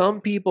 Some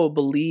people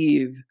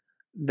believe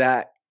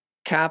that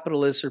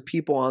capitalists or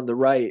people on the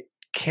right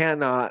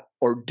cannot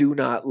or do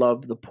not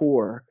love the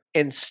poor.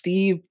 And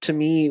Steve, to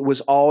me,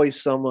 was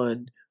always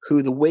someone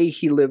who the way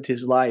he lived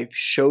his life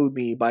showed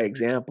me by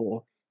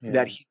example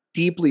that he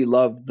deeply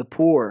loved the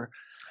poor.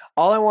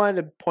 All I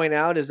wanted to point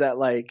out is that,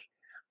 like,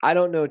 I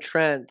don't know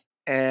Trent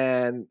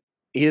and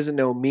he doesn't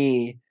know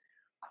me.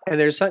 And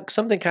there's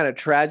something kind of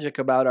tragic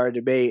about our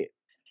debate,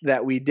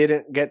 that we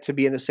didn't get to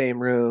be in the same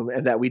room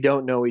and that we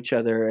don't know each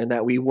other, and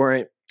that we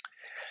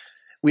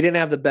didn't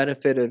have the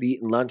benefit of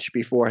eating lunch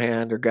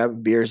beforehand or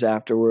grabbing beers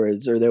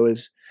afterwards, or there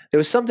was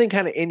something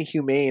kind of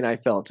inhumane I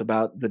felt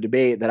about the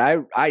debate that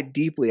I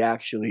deeply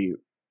actually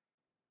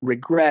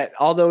regret,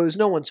 although it was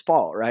no one's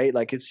fault, right?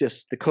 Like, it's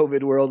just the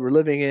COVID world we're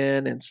living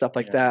in and stuff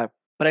like that.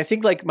 But I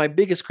think like my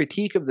biggest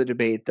critique of the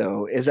debate,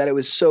 though, is that it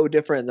was so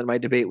different than my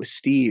debate with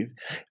Steve.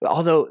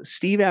 Although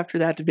Steve, after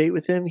that debate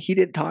with him, he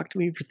didn't talk to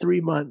me for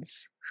 3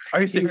 months. Are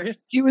you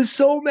serious? He was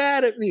so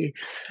mad at me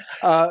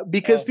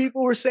because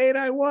people were saying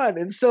I won.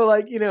 And so,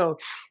 like,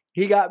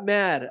 he got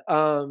mad.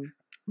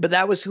 But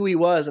that was who he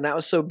was. And that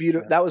was so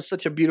beautiful. That was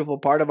such a beautiful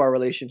part of our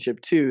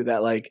relationship, too,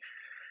 that like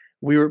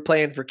we were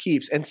playing for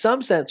keeps. In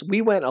some sense,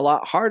 we went a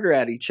lot harder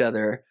at each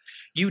other.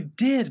 You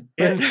did.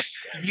 But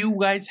you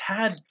guys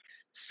had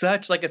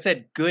such, like I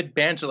said, good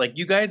banter. Like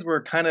you guys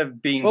were kind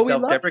of being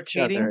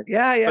self-deprecating.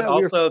 Yeah. But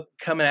also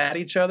coming at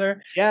each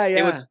other.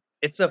 Yeah.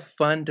 It's a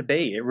fun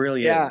debate. It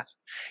really is.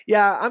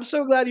 Yeah, I'm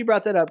so glad you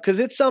brought that up because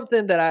it's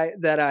something that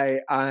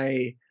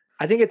I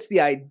think it's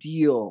the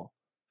ideal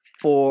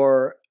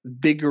for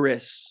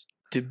vigorous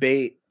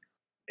debate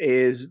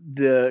is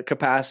the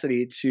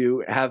capacity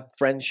to have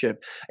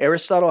friendship.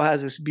 Aristotle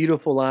has this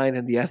beautiful line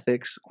in the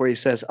Ethics where he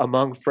says,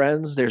 "Among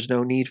friends, there's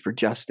no need for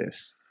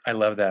justice." I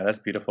love that. That's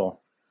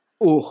beautiful.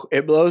 Ooh,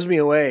 it blows me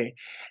away.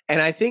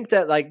 And I think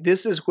that like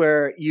this is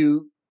where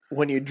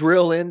when you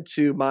drill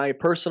into my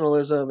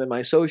personalism and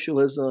my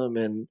socialism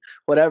and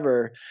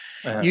whatever,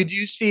 you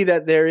do see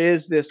that there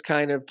is this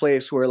kind of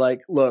place where like,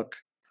 look,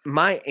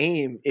 my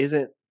aim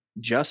isn't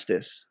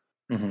justice.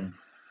 Mm-hmm.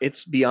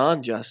 It's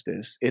beyond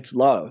justice. It's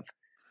love.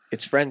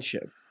 It's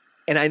friendship.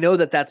 And I know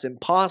that that's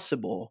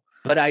impossible,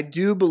 but I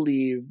do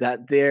believe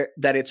that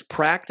it's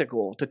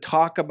practical to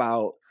talk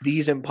about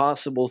these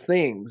impossible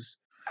things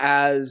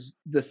as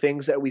the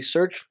things that we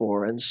search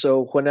for. And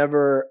so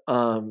whenever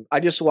I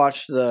just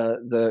watched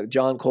the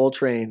John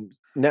Coltrane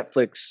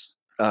Netflix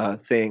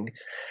thing,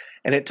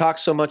 and it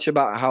talks so much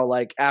about how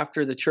like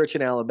after the church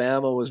in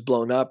Alabama was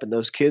blown up and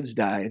those kids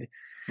died,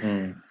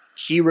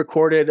 he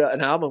recorded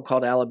an album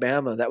called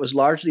Alabama that was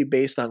largely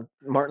based on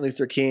Martin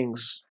Luther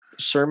King's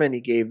sermon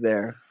he gave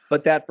there.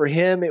 But that for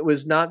him, it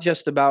was not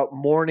just about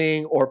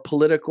mourning or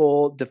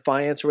political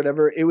defiance or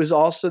whatever. It was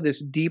also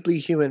this deeply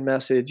human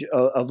message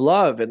of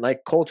love. And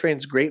like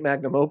Coltrane's great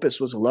magnum opus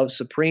was Love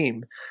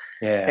Supreme.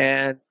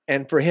 Yeah.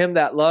 And for him,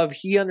 that love,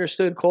 he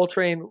understood,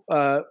 Coltrane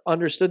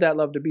understood that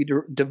love to be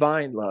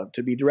divine love,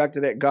 to be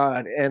directed at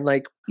God. And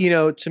like,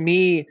 to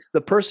me,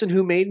 the person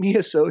who made me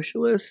a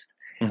socialist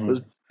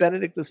was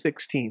Benedict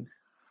XVI.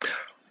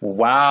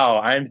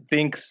 Wow. I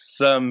think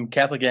some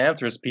Catholic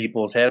Answers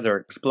people's heads are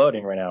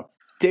exploding right now.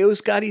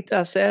 Deus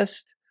Caritas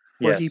Est,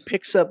 where he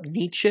picks up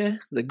Nietzsche,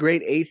 the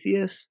great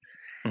atheist,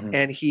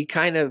 and he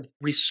kind of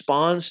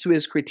responds to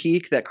his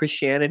critique that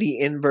Christianity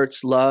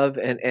inverts love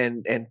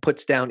and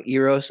puts down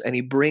Eros, and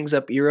he brings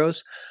up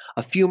Eros.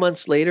 A few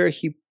months later,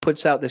 he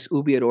puts out this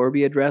Ubi et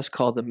Orbi address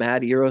called The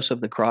Mad Eros of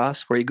the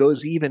Cross, where he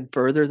goes even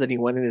further than he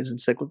went in his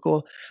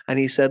encyclical. And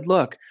he said,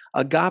 look,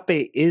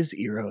 agape is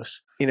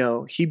Eros.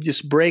 He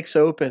just breaks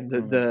open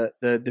the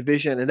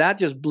division. And that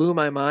just blew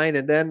my mind.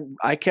 And then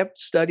I kept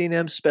studying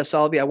him,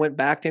 Spesalvi. I went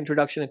back to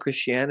Introduction to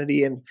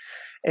Christianity. And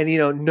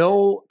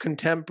no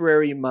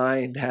contemporary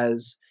mind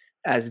has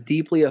as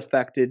deeply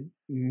affected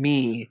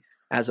me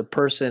as a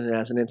person and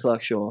as an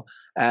intellectual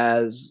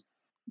as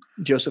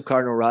Joseph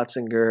Cardinal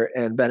Ratzinger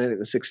and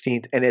Benedict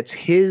XVI. And it's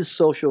his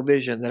social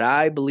vision that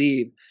I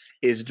believe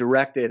is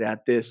directed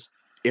at this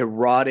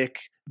erotic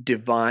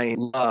divine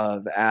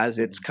love as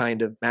its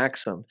kind of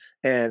maxim.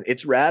 And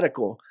it's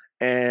radical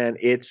and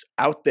it's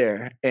out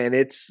there and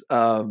it's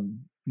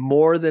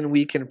more than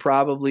we can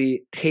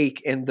probably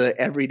take in the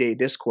everyday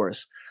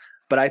discourse.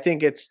 But I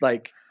think it's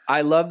like,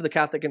 I love the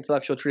Catholic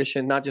intellectual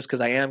tradition, not just because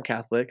I am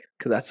Catholic,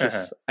 because that's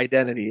just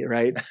identity,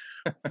 right?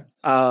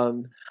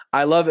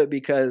 I love it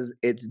because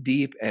it's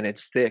deep and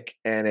it's thick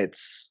and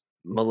it's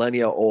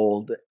millennia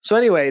old. So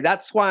anyway,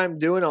 that's why I'm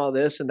doing all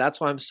this, and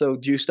that's why I'm so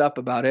juiced up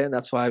about it, and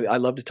that's why I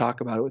love to talk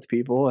about it with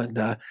people. And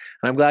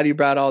I'm glad you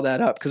brought all that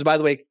up, because by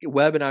the way,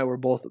 Webb and I were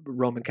both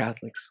Roman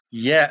Catholics.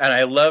 Yeah, and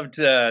I loved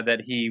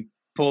that he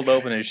pulled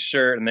open his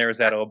shirt and there was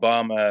that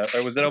Obama,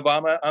 or was it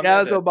Obama? Yeah,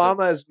 it was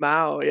Obama as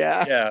Mao.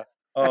 Yeah. Yeah.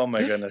 Oh my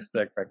goodness,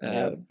 that cracked me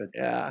up. But,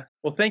 yeah.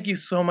 Well, thank you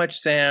so much,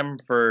 Sam,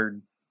 for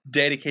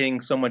dedicating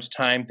so much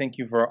time. Thank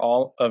you for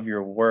all of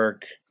your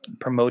work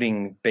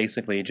promoting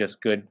basically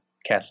just good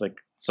Catholic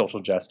social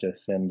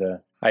justice, and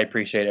I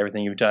appreciate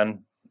everything you've done.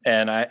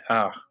 And I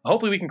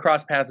hopefully we can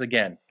cross paths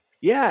again.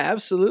 Yeah,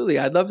 absolutely.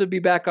 I'd love to be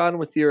back on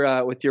with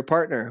your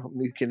partner.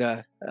 We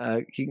can.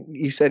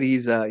 He said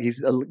he's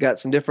got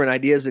some different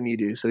ideas than you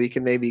do, so he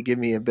can maybe give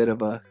me a bit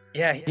of a.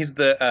 Yeah, he's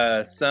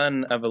the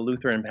son of a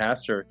Lutheran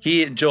pastor.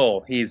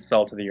 Joel. He's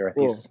salt of the earth.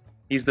 Cool.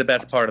 He's the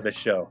best part of the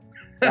show.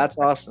 That's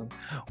awesome.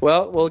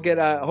 Well, we'll get.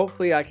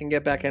 Hopefully, I can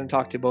get back in and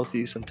talk to both of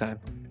you sometime.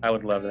 I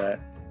would love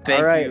that.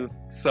 Thank you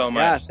so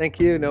much. Yeah,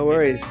 thank you. No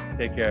worries.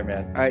 Take care,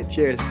 man. All right,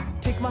 cheers.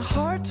 Take my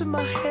heart to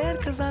my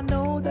head, 'cause I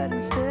know that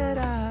instead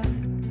I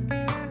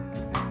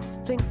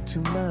think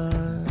too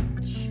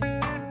much.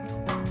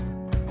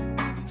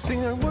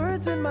 Sing her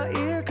words in my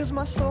ear, 'cause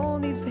my soul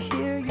needs to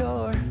hear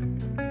your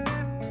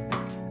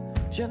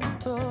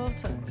gentle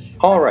touch.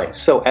 All right,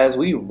 so as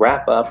we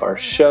wrap up our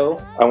show,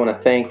 I want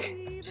to thank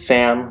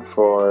Sam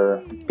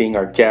for being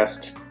our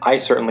guest. I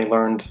certainly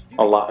learned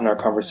a lot in our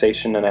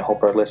conversation, and I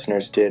hope our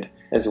listeners did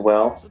as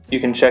well. You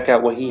can check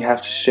out what he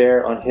has to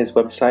share on his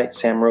website,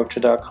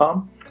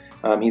 samrocha.com.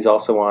 He's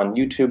also on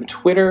YouTube,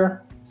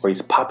 Twitter, where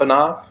he's popping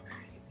off,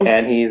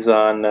 and he's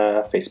on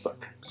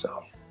Facebook.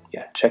 So,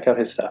 yeah, check out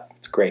his stuff.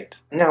 It's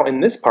great. Now, in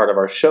this part of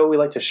our show, we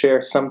like to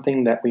share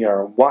something that we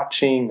are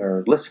watching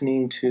or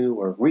listening to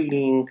or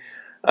reading.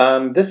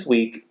 This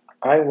week,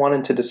 I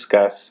wanted to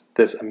discuss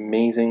this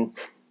amazing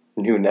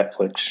new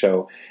Netflix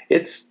show.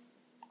 It's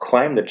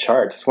climbed the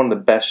charts. It's one of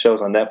the best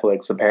shows on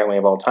Netflix, apparently,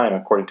 of all time,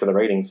 according to the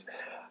ratings.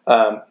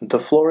 The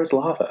Floor is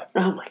Lava.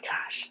 Oh, my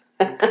gosh.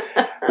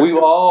 We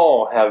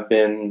all have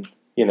been,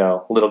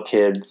 little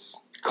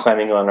kids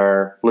climbing on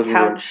our living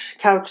room.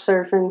 Couch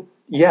surfing.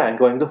 Yeah, and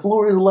going, the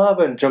floor is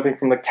lava, and jumping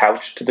from the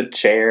couch to the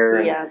chair,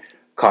 and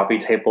coffee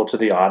table to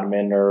the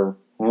ottoman, or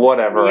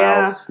whatever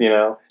else,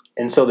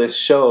 And so this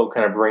show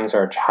kind of brings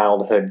our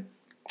childhood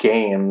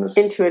games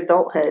into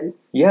adulthood.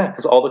 Yeah,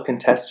 because all the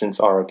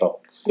contestants are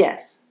adults.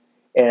 Yes.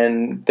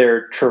 And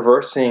they're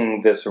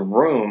traversing this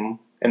room,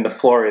 and the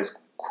floor is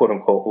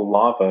quote-unquote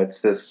lava. It's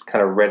this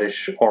kind of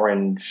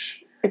reddish-orange...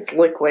 It's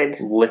liquid.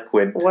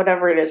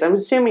 Whatever it is. I'm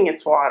assuming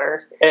it's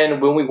water.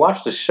 And when we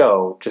watch the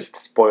show, just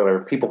spoiler,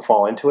 people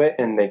fall into it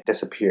and they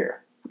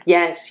disappear.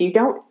 Yes, you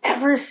don't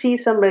ever see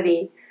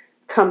somebody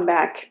come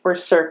back or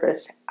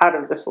surface out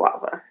of this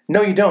lava.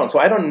 No, you don't. So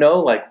I don't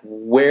know,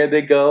 where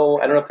they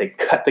go. I don't know if they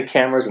cut the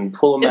cameras and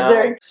pull them out. Is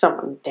there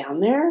someone down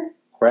there?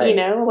 Right.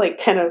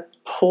 Kind of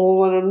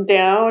pulling them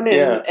down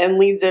and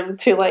leads them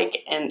to,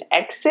 an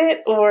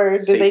exit? Or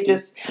do they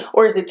just...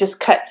 Or is it just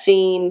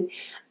cutscene...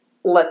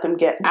 let them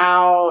get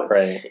out,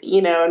 right.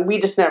 And we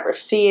just never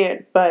see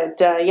it. But,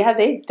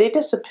 they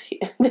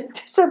disappear. They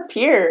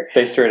disappear.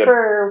 They straight up.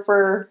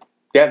 For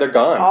yeah, they're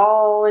gone.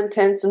 All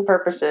intents and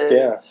purposes.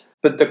 Yeah.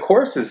 But the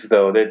courses,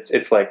 though,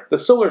 it's like the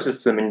solar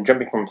system, and you're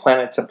jumping from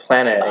planet to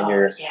planet, and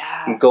you're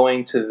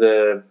going to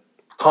the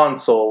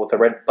console with a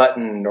red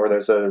button, or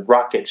there's a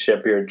rocket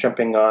ship you're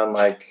jumping on,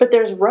 But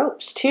there's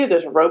ropes, too.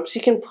 There's ropes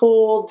you can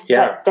pull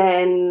that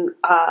then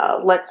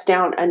lets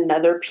down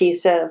another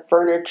piece of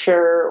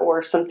furniture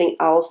or something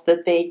else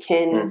that they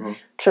can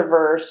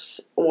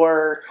traverse,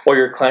 or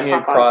you're climbing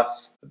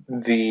across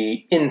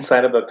the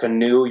inside of a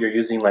canoe. You're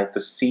using, the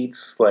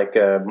seats, like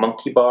a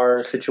monkey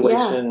bar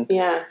situation.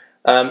 Yeah.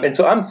 And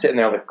so I'm sitting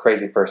there like a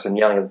crazy person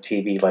yelling at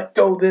the TV,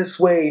 go this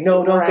way,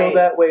 no, don't go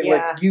that way,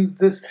 use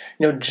this,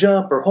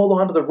 jump or hold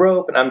on to the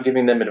rope. And I'm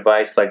giving them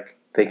advice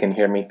they can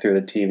hear me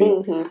through the TV.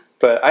 Mm-hmm.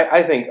 But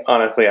I think,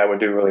 honestly, I would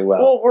do really well.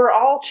 Well, we're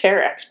all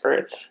chair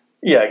experts.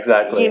 Yeah,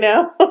 exactly.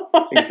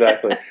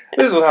 Exactly.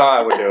 This is how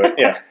I would do it,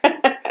 yeah.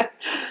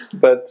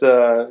 But,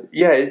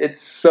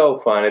 it's so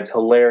fun. It's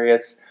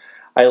hilarious.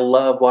 I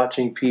love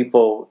watching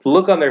people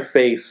look on their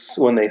face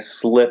when they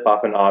slip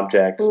off an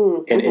object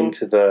and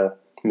into the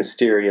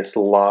mysterious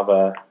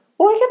lava.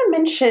 Well, I gotta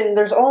mention,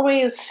 there's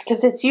always,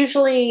 because it's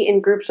usually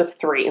in groups of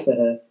 3.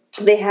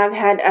 Mm-hmm. They have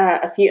had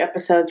a few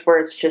episodes where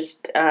it's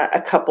just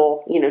a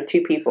couple,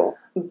 2 people.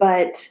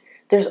 But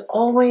there's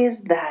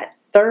always that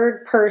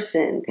third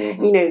person.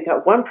 Mm-hmm. You've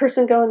got one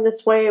person going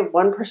this way,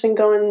 one person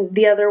going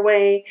the other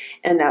way,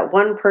 and that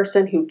one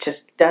person who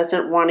just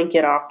doesn't want to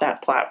get off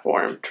that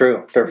platform.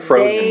 True. They're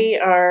frozen. They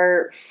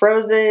are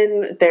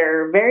frozen.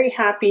 They're very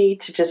happy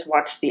to just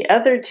watch the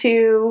other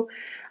 2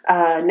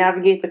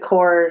 navigate the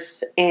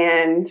course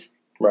and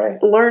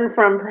learn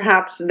from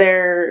perhaps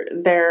their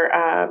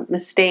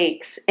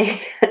mistakes.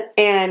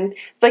 And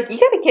it's like you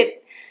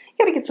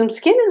gotta get some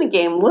skin in the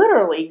game.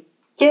 Literally,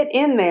 get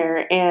in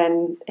there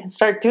and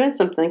start doing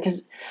something,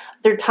 because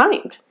they're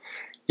timed.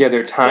 Yeah,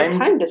 they're timed. They're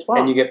timed as well,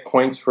 and you get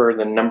points for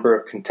the number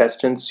of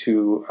contestants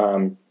who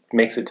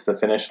makes it to the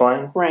finish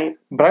line. Right.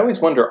 But I always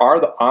wonder: are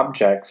the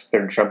objects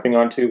they're jumping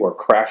onto or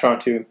crash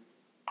onto,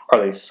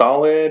 are they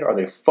solid? Are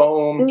they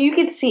foam? And you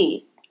can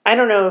see. I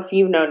don't know if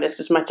you've noticed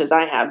as much as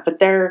I have, but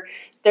they're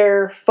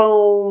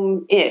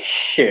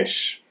foam-ish.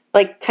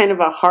 Like kind of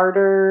a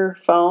harder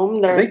foam.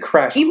 They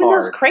crash even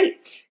hard. Those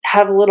crates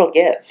have a little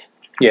give.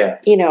 Yeah.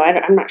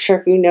 I'm not sure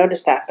if you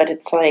noticed that, but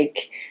it's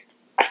like,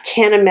 I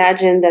can't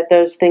imagine that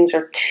those things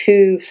are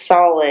too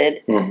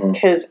solid,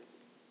 because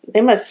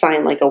they must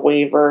sign a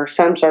waiver,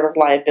 some sort of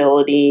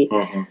liability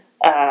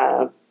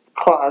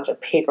clause or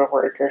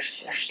paperwork or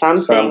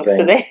something.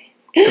 So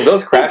because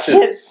those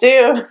crashes,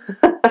 sue.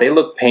 They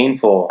look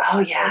painful. Oh,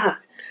 yeah.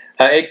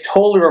 It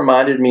totally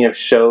reminded me of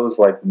shows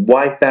like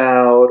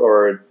Wipeout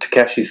or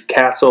Takeshi's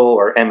Castle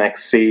or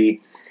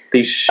MXC.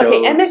 These shows.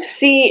 Okay,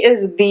 MXC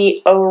is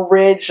the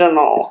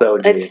original. It's the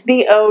OG. It's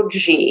the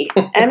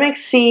OG.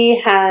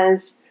 MXC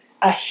has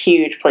a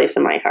huge place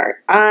in my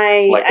heart.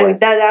 I mean,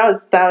 that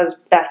was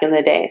back in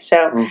the day.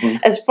 So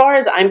as far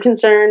as I'm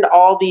concerned,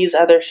 all these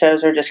other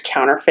shows are just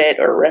counterfeit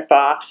or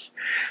ripoffs.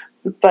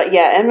 But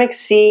yeah,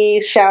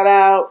 MXC, shout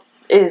out,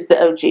 is the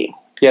OG.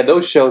 Yeah,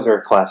 those shows are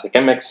a classic.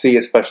 MXC,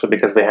 especially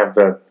because they have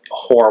the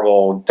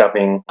horrible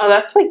dubbing. Oh,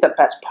 that's the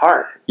best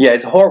part. Yeah,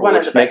 it's horrible,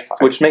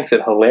 which makes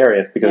it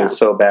hilarious because it's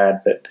so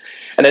bad.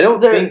 And I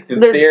don't think that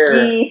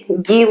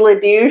Guy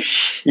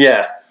Ledouche.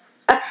 Yeah.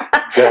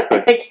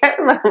 Exactly. I can't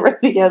remember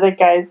the other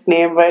guy's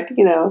name, but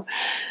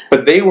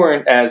But they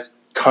weren't as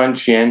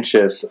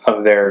conscientious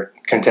of their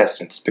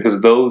contestants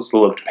because those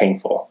looked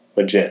painful,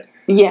 legit.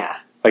 Yeah.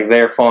 Like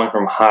they're falling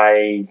from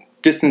high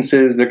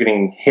distances, they're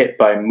getting hit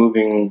by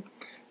moving,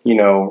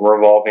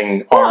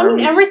 revolving arms. I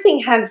mean,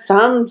 everything had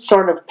some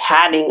sort of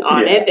padding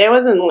on it. It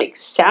wasn't like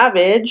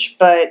savage,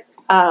 but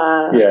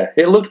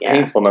it looked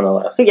painful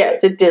nonetheless.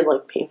 Yes, it did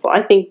look painful.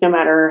 I think no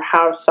matter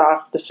how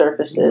soft the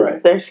surface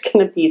is, there's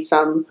going to be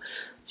some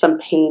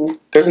pain.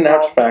 There's an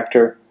edge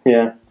factor.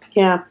 Yeah.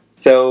 Yeah.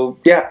 So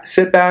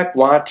sit back,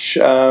 watch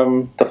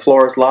The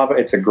Floor is Lava.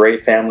 It's a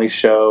great family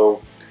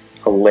show,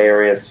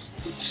 hilarious.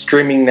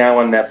 Streaming now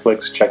on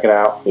Netflix. Check it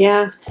out.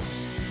 Yeah.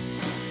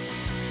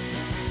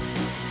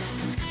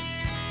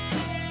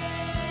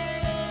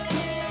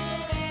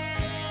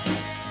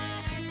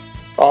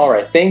 All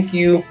right, thank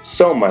you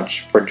so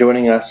much for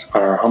joining us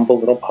on our humble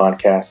little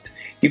podcast.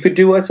 You could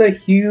do us a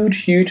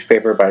huge, huge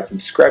favor by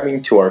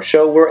subscribing to our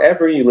show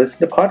wherever you listen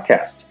to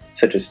podcasts,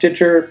 such as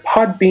Stitcher,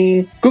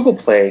 Podbean, Google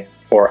Play,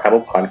 or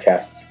Apple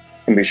Podcasts.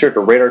 And be sure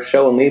to rate our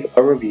show and leave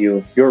a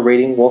review. Your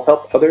rating will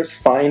help others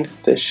find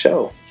this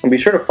show. And be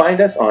sure to find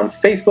us on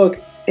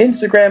Facebook,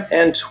 Instagram,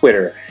 and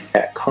Twitter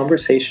at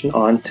Conversation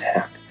on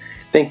Tap.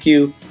 Thank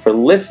you for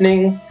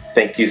listening.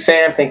 Thank you,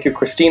 Sam. Thank you,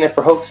 Christina,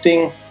 for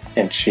hosting.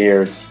 And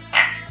cheers.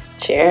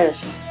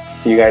 Cheers.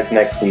 See you guys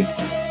next week.